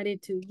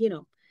decided to, you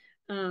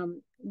know,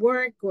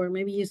 work, or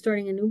maybe you're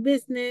starting a new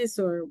business,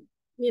 or,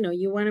 you know,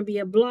 you want to be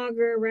a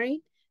blogger, right?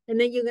 And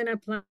then you're going to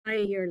apply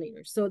a year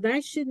later. So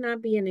that should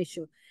not be an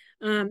issue.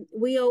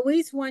 We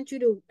always want you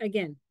to,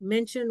 again,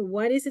 mention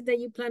what is it that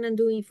you plan on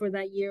doing for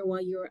that year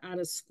while you're out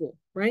of school,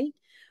 right?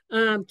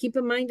 Keep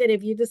in mind that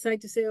if you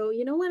decide to say, oh,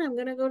 you know what, I'm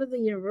going to go to the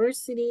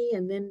university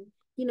and then,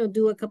 you know,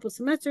 do a couple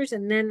semesters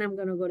and then I'm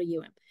going to go to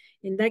UM.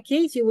 In that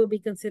case, you will be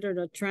considered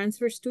a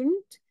transfer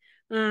student.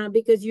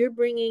 because you're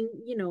bringing,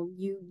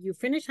 you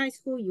finish high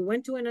school, you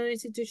went to another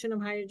institution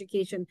of higher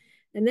education,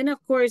 and then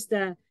of course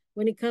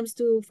when it comes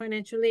to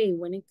financial aid,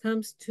 when it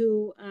comes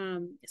to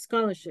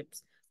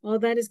scholarships, all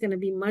that is going to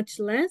be much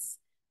less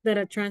that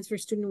a transfer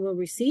student will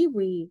receive.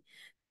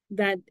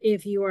 That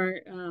if you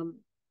are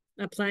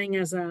applying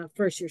as a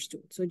first year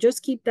student. So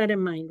just keep that in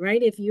mind,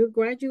 right? If you're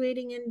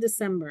graduating in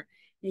December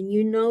and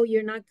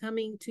you're not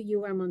coming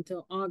to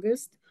until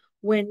August,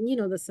 when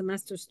the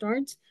semester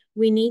starts,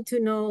 we need to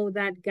know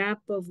that gap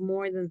of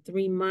more than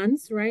 3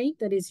 months, right?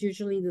 That is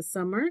usually the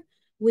summer.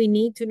 We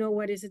need to know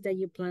what is it that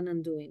you plan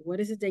on doing. What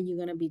is it that you're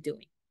going to be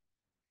doing?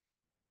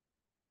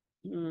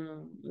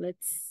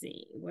 Let's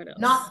see what else.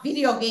 Not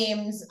video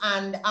games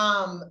and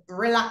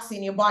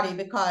relaxing your body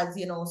because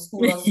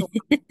school is so.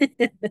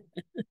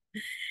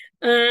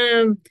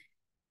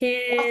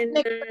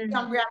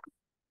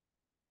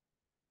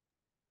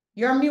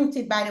 You're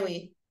muted, by the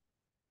way.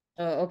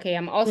 Oh, okay.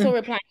 I'm also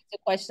replying to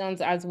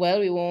questions as well.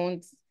 We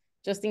won't,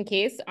 just in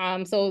case.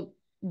 So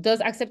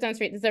does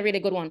acceptance rate, this is a really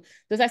good one.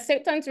 Does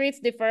acceptance rates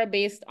differ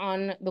based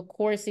on the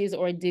courses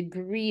or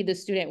degree the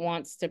student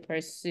wants to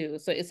pursue?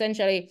 So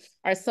essentially,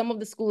 are some of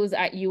the schools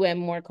at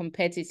more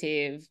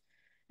competitive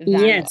than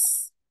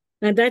Yes.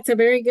 And that's a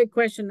very good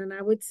question. And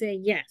I would say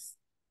yes.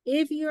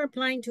 If you're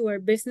applying to our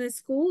business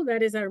school,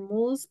 that is our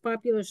most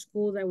popular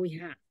school that we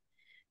have.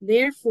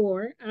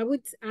 Therefore,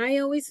 I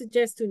always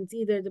suggest students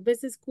either the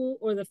business school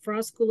or the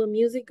Frost School of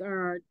Music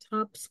are our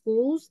top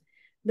schools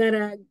that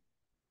a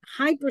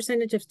high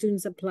percentage of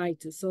students apply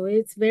to. So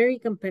it's very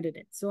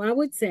competitive. So I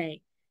would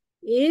say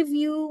if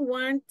you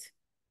want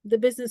the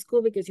business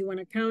school because you want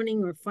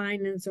accounting or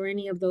finance or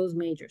any of those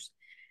majors,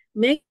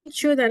 make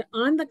sure that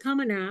on the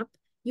Common App,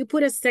 you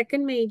put a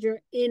second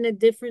major in a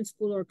different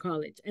school or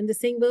college. And the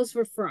same goes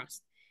for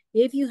Frost.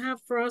 If you have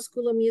Frost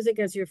School of Music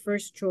as your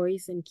first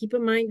choice, and keep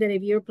in mind that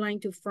if you're applying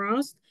to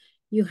Frost,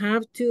 you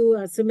have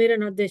to submit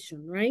an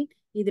audition, right?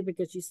 Either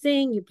because you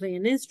sing, you play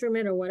an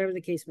instrument, or whatever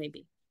the case may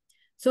be.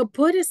 So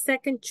put a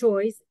second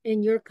choice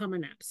in your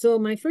Common App. So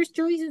my first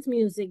choice is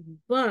music,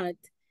 but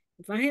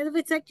if I have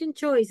a second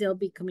choice, it'll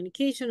be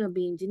communication, it'll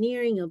be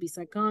engineering, it'll be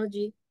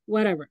psychology,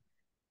 whatever.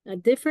 A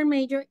different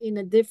major in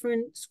a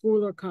different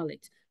school or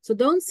college. So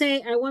don't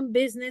say I want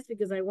business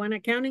because I want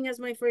accounting as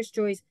my first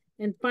choice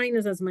and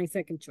finance as my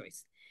second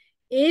choice.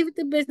 If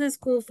the business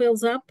school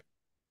fills up,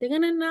 they're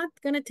not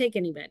gonna take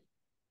anybody.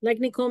 Like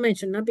Nicole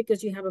mentioned, not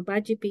because you have a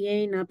bad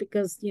GPA, not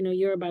because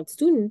you're a bad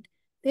student.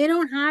 They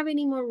don't have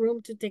any more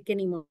room to take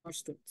any more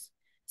students.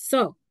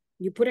 So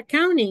you put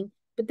accounting,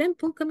 but then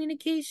put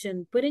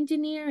communication, put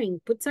engineering,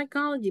 put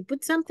psychology,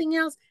 put something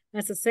else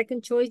as a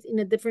second choice in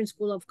a different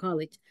school of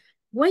college.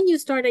 When you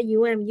start at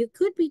you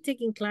could be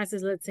taking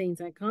classes, let's say in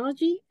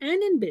psychology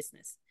and in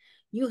business.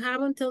 You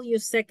have until your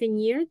second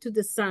year to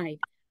decide,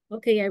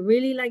 okay, I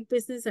really like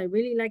business, I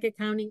really like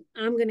accounting,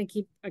 I'm going to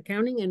keep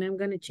accounting and I'm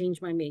going to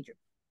change my major.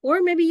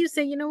 Or maybe you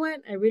say, you know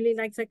what, I really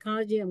like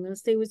psychology, I'm going to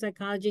stay with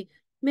psychology,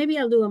 maybe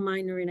I'll do a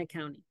minor in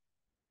accounting,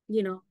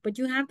 but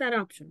you have that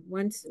option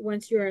once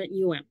you're at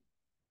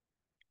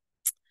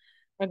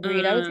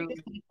Agreed. I would say this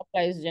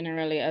applies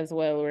generally as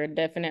well, where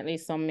definitely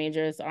some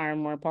majors are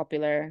more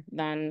popular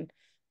than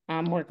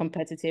more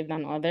competitive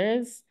than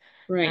others.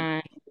 Right.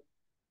 And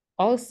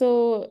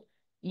also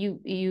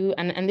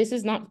and this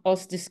is not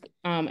us just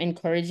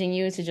encouraging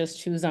you to just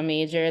choose a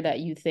major that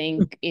you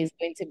think is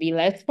going to be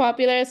less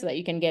popular so that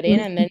you can get in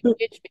and then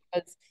switch,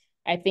 because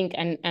I think,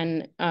 and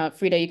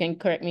Freda, you can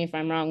correct me if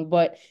I'm wrong,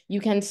 but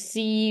you can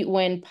see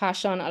when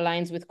passion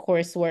aligns with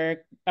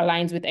coursework,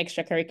 aligns with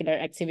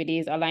extracurricular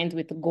activities, aligns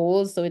with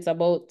goals. So it's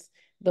about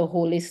the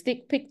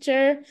holistic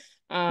picture.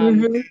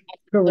 Correct.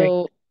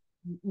 So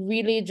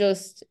really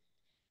just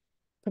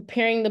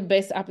preparing the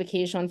best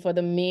application for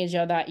the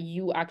major that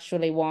you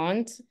actually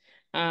want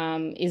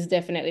is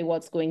definitely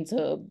what's going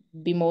to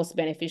be most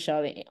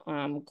beneficial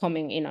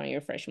coming in on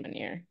your freshman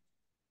year.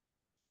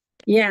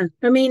 Yeah,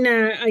 I mean,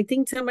 I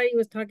think somebody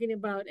was talking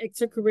about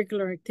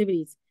extracurricular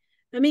activities.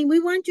 I mean, we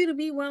want you to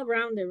be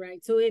well-rounded,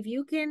 right? So if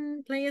you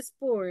can play a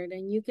sport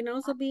and you can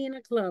also be in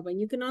a club and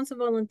you can also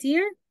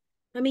volunteer,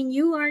 I mean,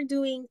 you are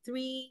doing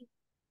 3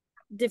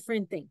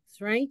 different things,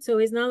 right? So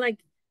it's not like,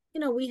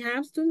 we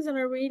have students that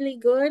are really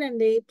good and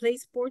they play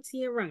sports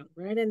year round,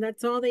 right? And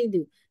that's all they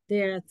do.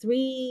 There are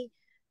three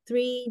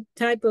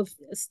type of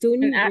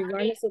student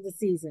regardless of the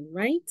season,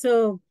 right?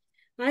 So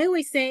I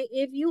always say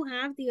if you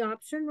have the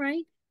option,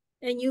 right,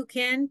 and you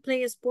can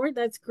play a sport,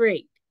 that's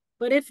great.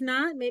 But if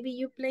not, maybe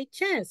you play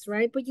chess,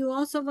 right? But you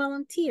also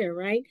volunteer,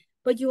 right?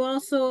 But you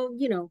also,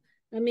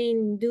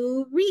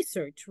 do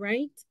research,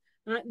 right?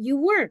 You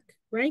work,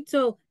 right?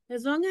 So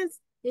as long as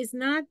it's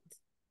not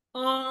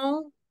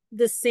all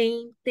the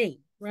same thing,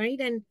 right?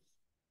 And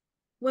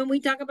when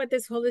we talk about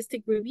this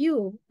holistic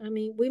review, I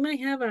mean, we might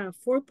have a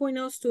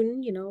 4.0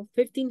 student,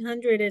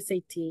 1500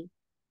 SAT,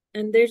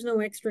 and there's no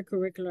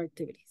extracurricular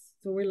activities.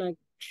 So we're like,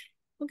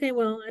 okay,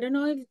 well, I don't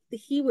know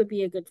if he would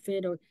be a good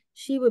fit or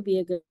she would be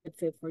a good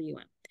fit for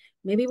UM.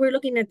 Maybe we're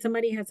looking at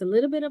somebody has a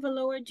little bit of a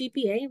lower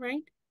GPA,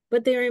 right?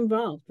 but they're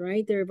involved,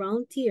 right? They're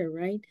volunteer,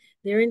 right?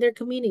 They're in their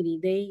community.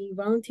 They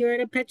volunteer at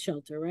a pet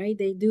shelter, right?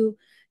 They do,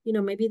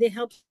 maybe they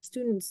help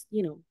students,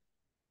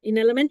 in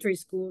elementary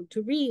school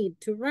to read,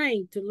 to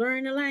write, to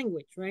learn a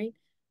language, right?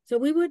 So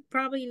we would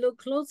probably look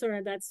closer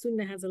at that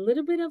student that has a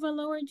little bit of a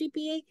lower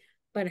GPA,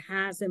 but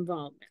has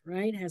involvement,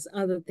 right? Has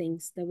other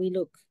things that we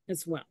look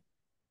as well.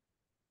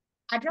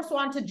 I just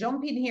want to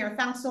jump in here.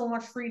 Thanks so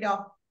much,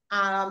 Freda,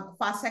 for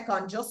a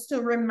second, just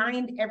to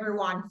remind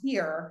everyone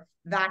here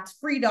that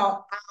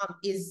Freda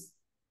is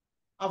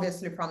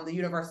obviously from the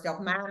University of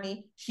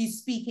Miami. She's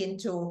speaking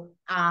to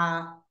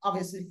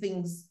obviously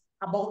things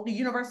about the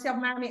University of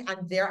Miami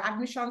and their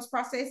admissions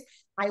process.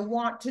 I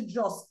want to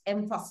just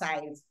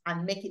emphasize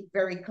and make it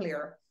very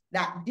clear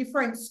that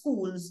different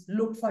schools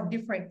look for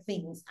different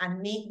things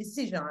and make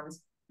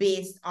decisions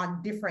based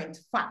on different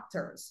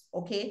factors,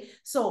 okay?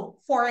 So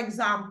for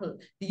example,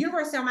 the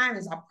University of Miami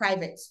is a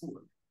private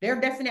school.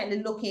 They're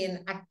definitely looking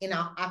at in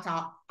a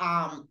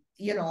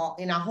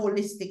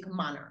holistic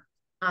manner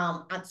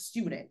at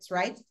students,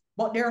 right?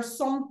 But there are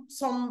some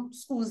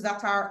schools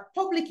that are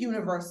public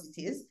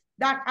universities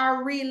that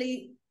are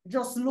really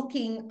just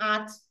looking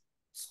at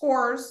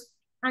scores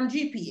and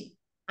GPA.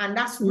 And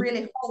that's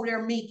really how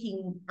they're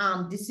making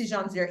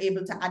decisions. They're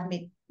able to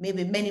admit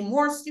maybe many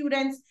more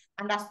students,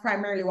 and that's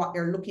primarily what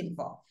they're looking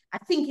for. I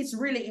think it's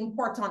really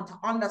important to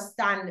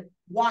understand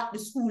what the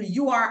school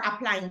you are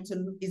applying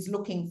to is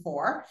looking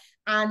for,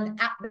 and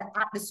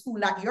at the school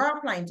that you're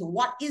applying to,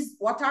 what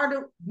are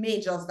the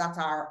majors that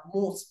are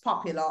most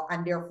popular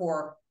and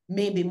therefore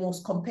maybe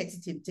most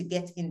competitive to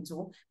get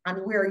into,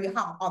 and where you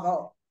have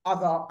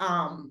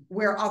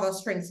where other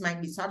strengths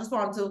might be. So I just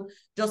want to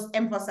just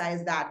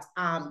emphasize that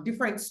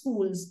different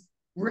schools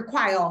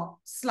require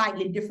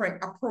slightly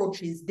different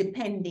approaches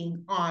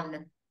depending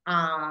on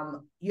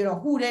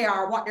who they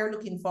are, what they're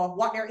looking for,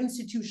 what their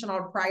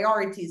institutional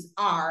priorities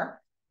are.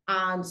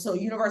 So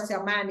University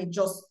of Miami,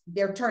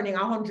 they're turning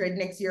 100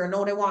 next year.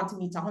 Now they want to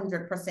meet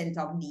 100%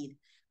 of need.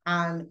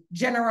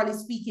 Generally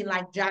speaking,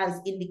 like Giles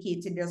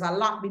indicated, there's a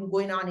lot been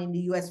going on in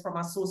the US from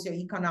a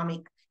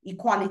socioeconomic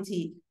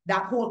equality.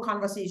 That whole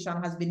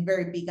conversation has been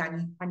very big,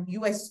 and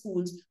US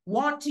schools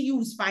want to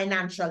use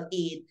financial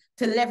aid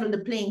to level the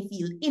playing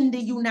field in the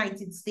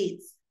United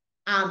States,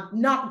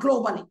 not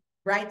globally,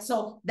 right?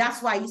 So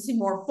that's why you see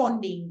more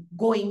funding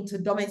going to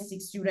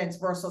domestic students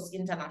versus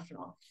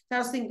international. So I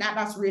just think that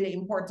that's really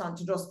important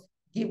to just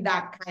give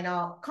that kind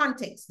of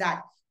context,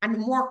 and the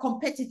more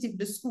competitive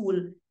the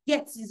school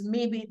gets is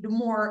maybe the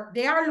more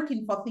they are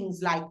looking for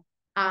things like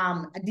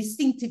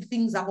distinctive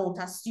things about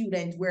a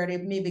student where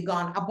they've maybe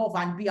gone above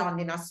and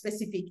beyond in a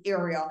specific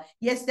area.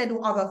 Yes, they do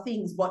other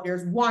things, but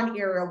there's one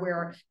area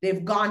where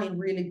they've gone in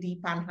really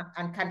deep and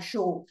can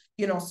show,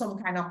 some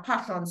kind of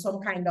passion, some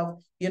kind of,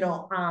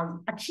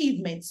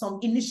 achievement, some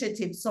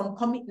initiative, some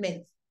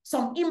commitment,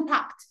 some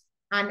impact.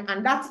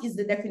 And that is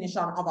the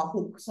definition of a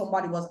hook.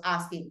 Somebody was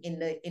asking in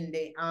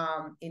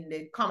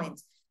the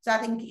comments. So I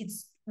think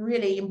it's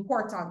really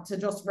important to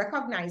just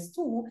recognize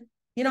too,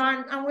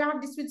 and we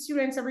have this with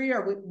students every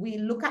year. We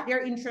look at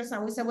their interests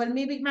and we say, well,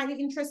 maybe it might be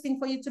interesting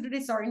for you to do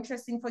this or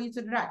interesting for you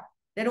to do that.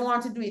 They don't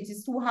want to do it.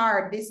 It's too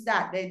hard, this,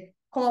 that. They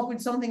come up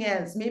with something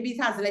else. Maybe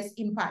it has less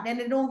impact. Then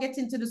they don't get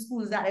into the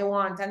schools that they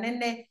want. And then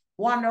they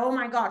wonder, oh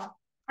my gosh.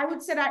 I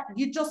would say that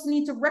you just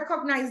need to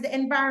recognize the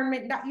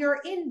environment that you're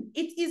in.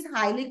 It is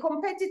highly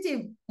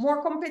competitive,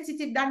 more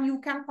competitive than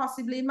you can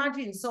possibly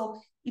imagine.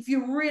 So if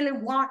you really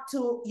want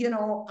to,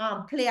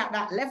 play at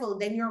that level,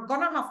 then you're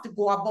going to have to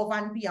go above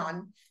and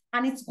beyond.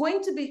 And it's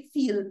going to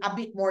feel a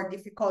bit more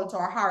difficult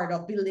or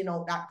harder building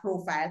out that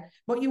profile.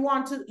 But you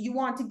want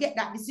to get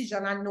that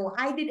decision and know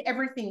I did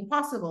everything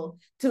possible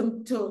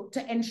to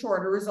ensure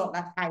the result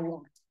that I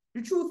want.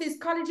 The truth is,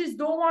 colleges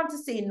don't want to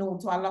say no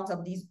to a lot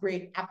of these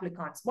great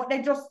applicants, but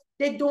they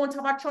don't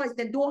have a choice.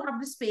 They don't have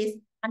the space,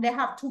 and they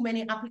have too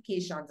many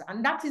applications.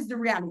 And that is the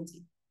reality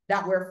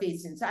that we're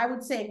facing. So I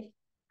would say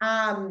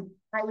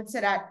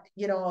that,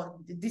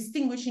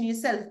 distinguishing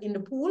yourself in the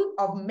pool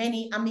of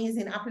many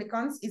amazing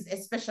applicants is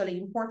especially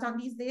important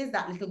these days.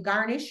 That little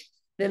garnish,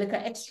 the little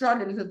extra,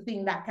 the little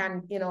thing that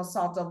can,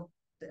 sort of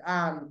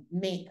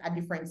make a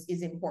difference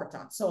is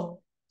important.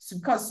 So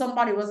because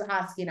somebody was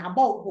asking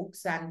about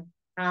hooks, and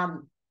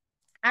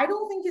I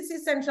don't think it's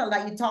essential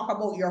that you talk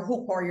about your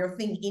hook or your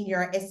thing in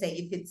your essay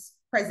if it's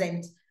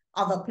present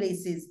other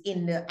places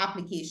in the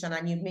application,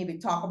 and you maybe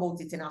talk about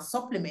it in a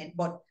supplement.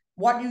 But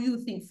what do you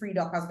think,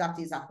 Freda? Because that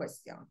is a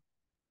question.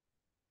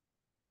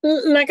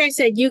 Like I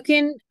said,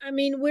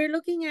 we're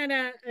looking at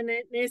an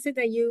essay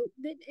that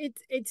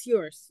it's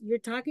yours. You're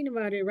talking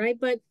about it, right?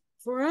 But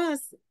for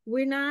us,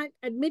 we're not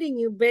admitting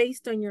you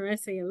based on your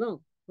essay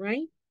alone,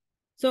 right?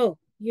 So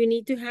you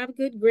need to have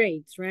good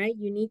grades, right?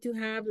 You need to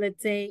have,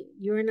 let's say,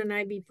 you're in an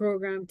IB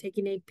program,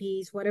 taking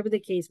APs, whatever the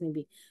case may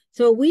be.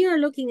 So we are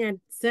looking at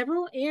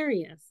several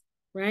areas,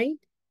 right?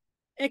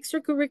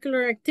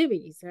 Extracurricular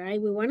activities,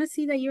 right? We want to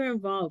see that you're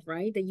involved,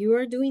 right? That you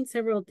are doing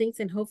several things,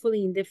 and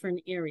hopefully in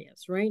different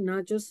areas, right?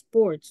 Not just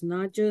sports,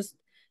 not just,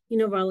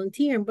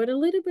 volunteering, but a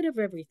little bit of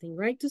everything,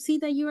 right? To see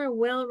that you are a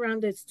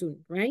well-rounded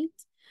student, right?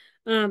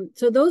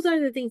 So those are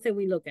the things that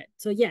we look at.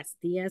 So yes,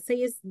 the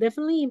essay is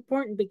definitely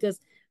important because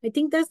I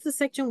think that's the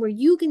section where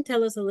you can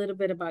tell us a little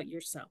bit about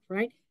yourself,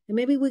 right? And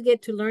maybe we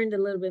get to learn a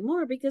little bit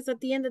more because at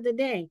the end of the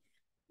day,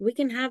 we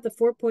can have the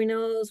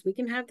 4.0s, we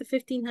can have the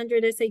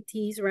 1500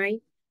 SATs,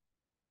 right?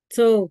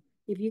 So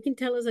if you can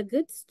tell us a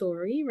good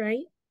story,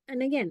 right?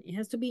 And again, it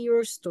has to be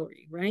your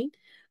story, right?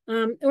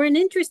 Or an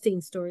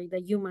interesting story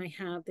that you might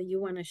have that you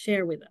want to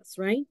share with us,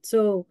 right?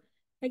 So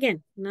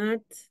again,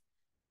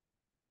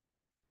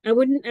 I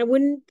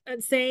wouldn't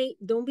say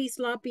don't be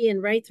sloppy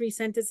and write 3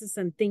 sentences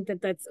and think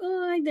that that's,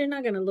 oh, they're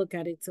not going to look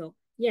at it. So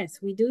yes,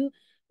 we do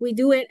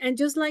it. And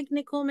just like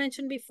Nicole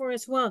mentioned before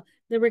as well,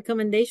 the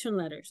recommendation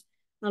letters.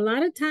 A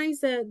lot of times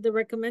the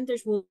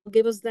recommenders will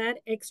give us that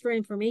extra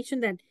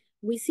information that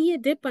we see a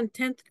dip on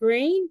 10th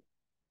grade,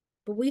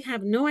 but we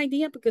have no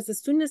idea because the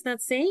student is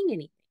not saying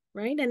anything,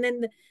 right? And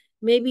then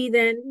maybe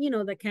then,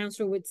 the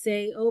counselor would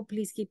say, oh,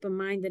 please keep in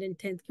mind that in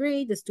 10th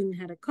grade, the student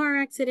had a car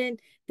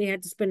accident. They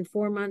had to spend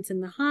 4 months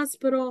in the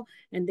hospital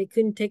and they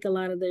couldn't take a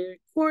lot of their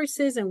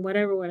courses and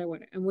whatever.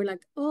 And we're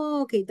like,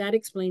 oh, okay, that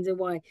explains it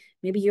why.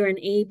 Maybe you're an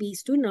A, B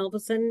student, all of a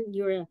sudden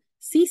you're a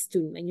C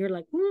student and you're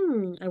like,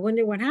 I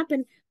wonder what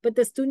happened. But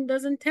the student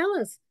doesn't tell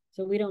us.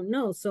 So we don't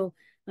know. So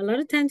a lot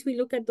of times we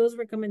look at those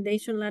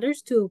recommendation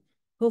letters to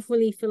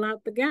hopefully fill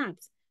out the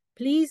gaps.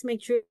 Please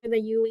make sure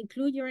that you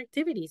include your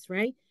activities,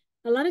 right?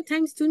 A lot of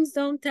times students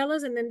don't tell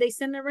us and then they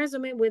send a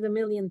resume with a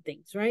million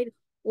things, right?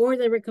 Or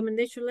the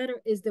recommendation letter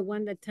is the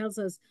one that tells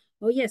us,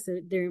 oh yes,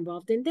 they're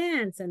involved in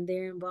dance and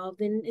they're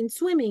involved in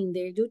swimming,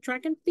 they do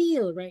track and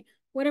field, right?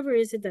 Whatever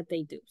is it that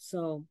they do.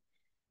 So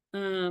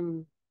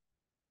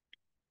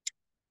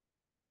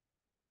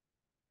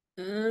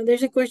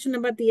there's a question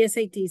about the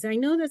SATs. I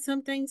know that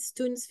sometimes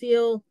students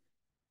feel,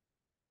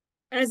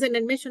 as an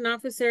admission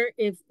officer,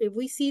 if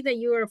we see that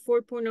you are a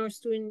 4.0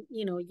 student,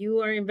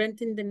 you are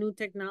inventing the new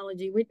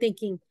technology, we're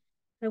thinking,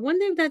 I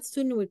wonder if that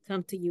student would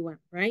come to UM,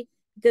 right?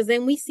 Because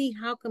then we see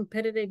how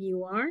competitive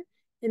you are.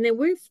 And then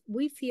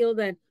we feel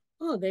that,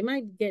 oh, they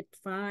might get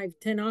 5,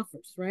 10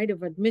 offers, right,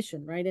 of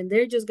admission, right? And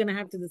they're just going to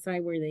have to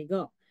decide where they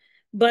go.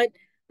 But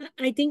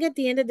I think at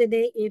the end of the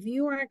day, if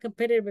you are a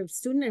competitive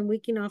student and we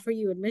can offer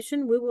you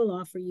admission, we will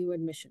offer you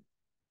admission.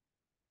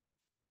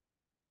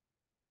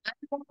 I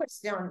have one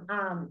question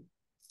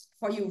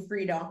for you,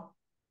 Freda.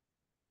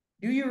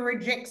 Do you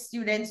reject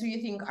students who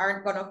you think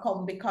aren't going to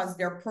come because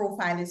their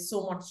profile is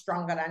so much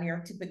stronger than your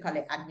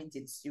typically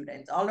admitted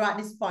students? Although at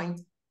this point,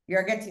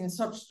 you're getting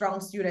such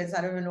strong students, I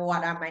don't even know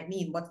what that might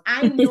mean. But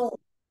I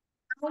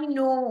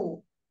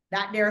know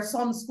that there are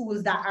some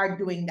schools that are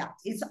doing that.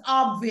 It's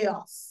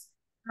obvious.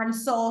 And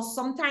so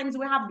sometimes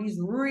we have these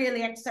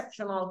really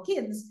exceptional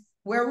kids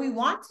where we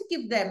want to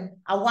give them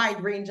a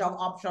wide range of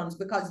options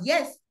because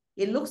yes,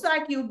 it looks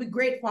like you'll be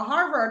great for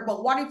Harvard,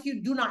 but what if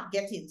you do not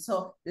get in?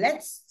 So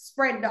let's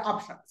spread the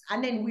options.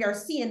 And then we are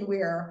seeing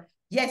where,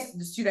 yes,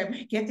 the student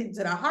may get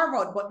into the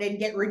Harvard, but then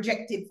get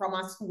rejected from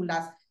a school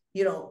that's,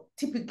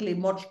 typically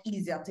much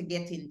easier to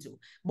get into.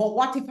 But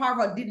what if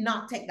Harvard did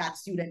not take that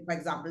student, for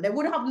example? They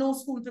would have no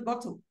school to go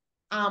to.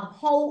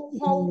 How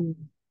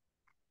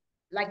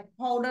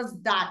does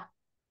that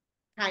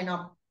kind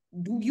of,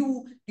 do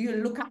you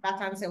look at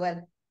that and say,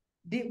 well,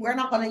 we're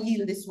not going to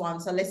yield this one,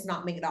 so let's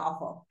not make the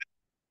offer?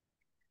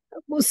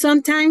 Well,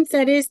 sometimes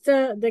that is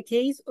the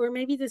case, or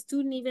maybe the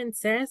student even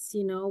says,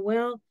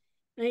 well,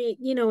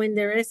 in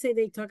their essay,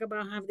 they talk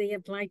about how they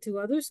applied to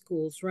other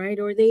schools, right?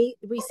 Or they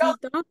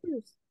received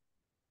offers.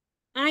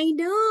 I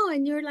know.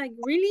 And you're like,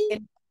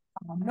 really?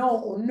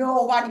 No,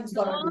 nobody's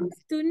going to do it.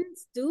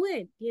 Students do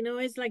it.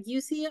 It's like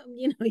you see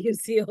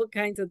all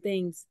kinds of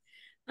things.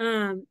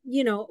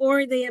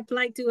 Or they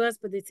apply to us,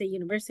 but they say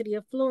University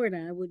of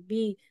Florida. I would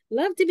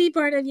love to be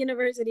part of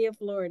University of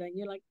Florida. And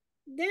you're like,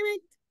 damn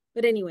it.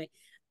 But anyway,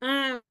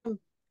 I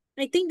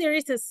think there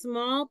is a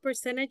small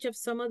percentage of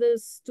some of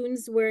those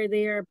students where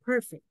they are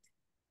perfect.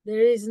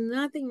 There is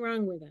nothing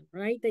wrong with them,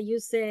 right? That you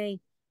say,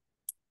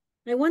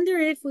 I wonder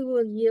if we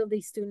will yield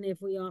the student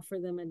if we offer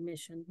them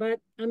admission.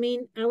 But I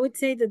mean, I would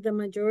say that the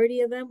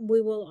majority of them,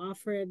 we will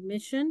offer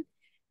admission.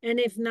 And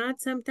if not,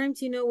 sometimes,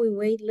 we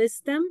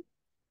waitlist them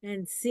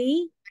and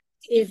see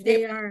if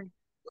they are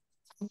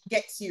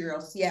get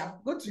serious. Yeah,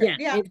 good.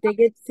 Yeah, if they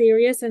get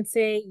serious and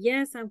say,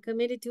 yes, I'm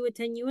committed to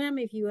attend UM.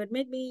 If you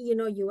admit me,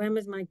 UM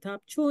is my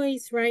top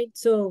choice, right?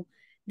 So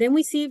then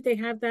we see if they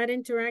have that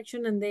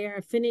interaction and their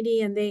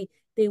affinity and they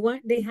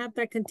have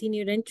that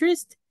continued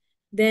interest.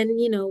 Then,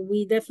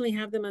 we definitely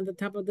have them on the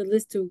top of the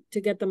list to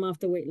get them off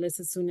the wait list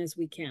as soon as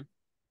we can.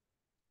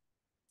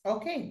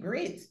 Okay,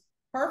 great.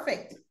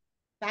 Perfect.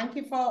 Thank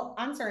you for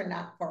answering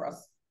that for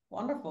us.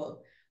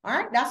 Wonderful. All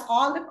right, that's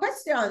all the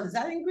questions.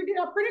 I think we did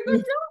a pretty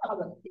good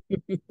job.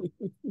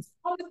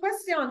 All the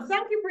questions.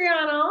 Thank you,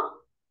 Brianna.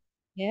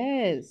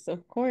 Yes,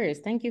 of course.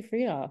 Thank you,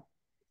 Freda.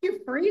 Thank you,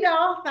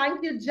 Freda.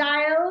 Thank you,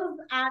 Giles.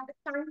 And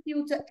thank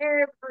you to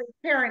every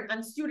parent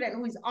and student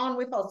who is on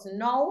with us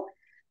now.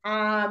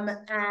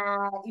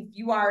 If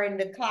you are in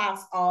the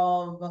class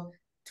of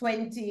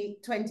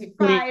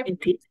 2025,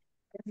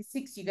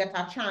 2026, you get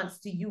a chance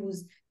to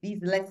use these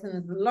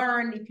lessons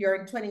learned. If you're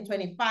in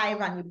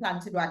 2025 and you plan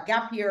to do a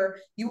gap year,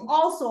 you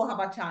also have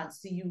a chance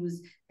to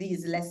use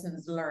these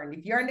lessons learned.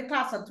 If you're in the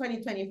class of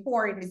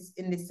 2024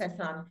 in this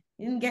session,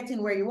 you didn't get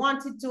in where you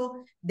wanted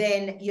to,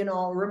 then, you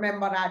know,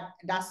 remember that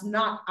that's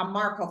not a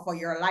marker for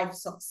your life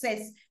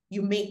success.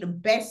 You make the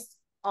best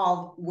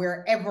of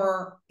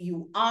wherever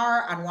you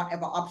are and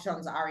whatever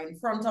options are in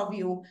front of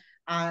you.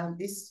 And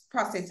this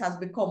process has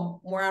become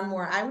more and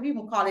more, I would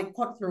even call it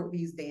cutthroat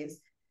these days.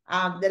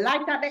 The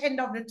light at the end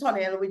of the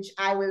tunnel, which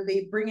I will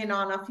be bringing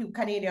on a few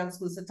Canadian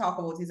schools to talk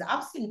about, is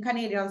I've seen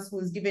Canadian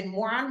schools giving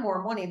more and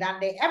more money than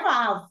they ever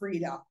have,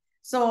 Freda.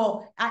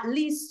 So at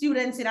least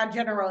students in a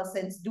general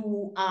sense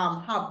do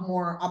have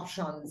more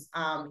options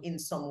in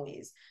some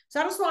ways. So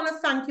I just want to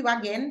thank you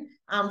again.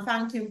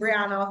 Thank you,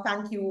 Brianna.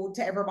 Thank you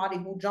to everybody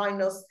who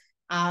joined us.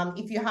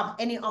 If you have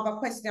any other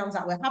questions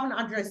that we haven't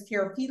addressed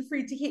here, feel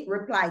free to hit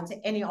reply to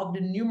any of the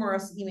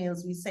numerous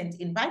emails we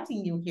sent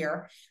inviting you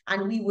here,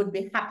 and we would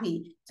be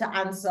happy to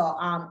answer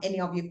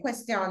any of your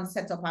questions,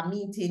 set up a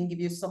meeting, give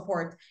you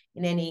support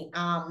in any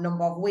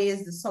number of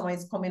ways. The summer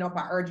is coming up.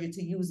 I urge you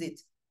to use it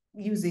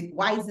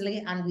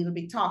wisely, and we'll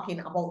be talking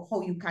about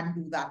how you can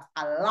do that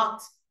a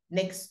lot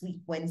next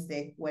week,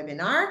 Wednesday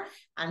webinar.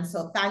 And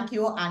so thank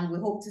you, and we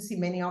hope to see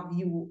many of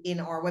you in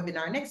our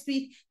webinar next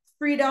week.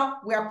 Freda,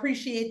 we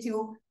appreciate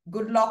you.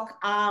 Good luck.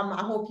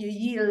 I hope you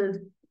yield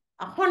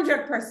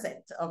 100%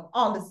 of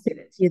all the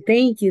students.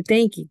 Thank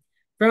you.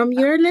 From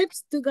your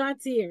lips to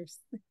God's ears.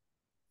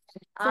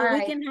 So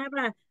we can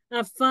have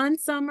a fun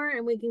summer,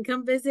 and we can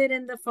come visit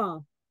in the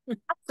fall.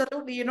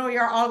 Absolutely. You know,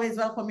 you're always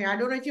welcome here. I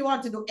don't know if you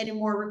want to do any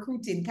more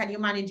recruiting. Can you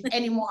manage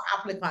any more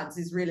applicants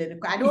is really the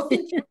question. I don't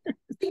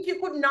think you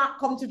could not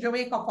come to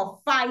Jamaica for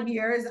 5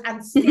 years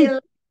and still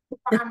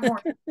have more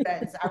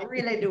students. I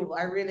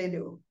really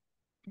do.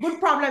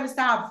 Good problems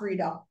to have,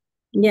 Freda.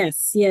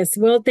 Yes.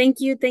 Well, thank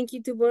you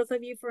to both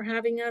of you for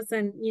having us,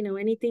 and you know,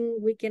 anything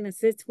we can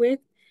assist with,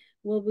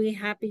 we'll be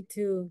happy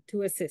to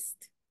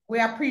assist.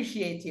 We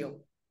appreciate you.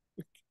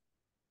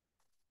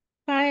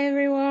 Bye,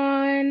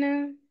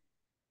 everyone.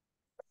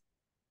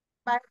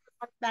 Bye.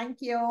 Thank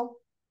you.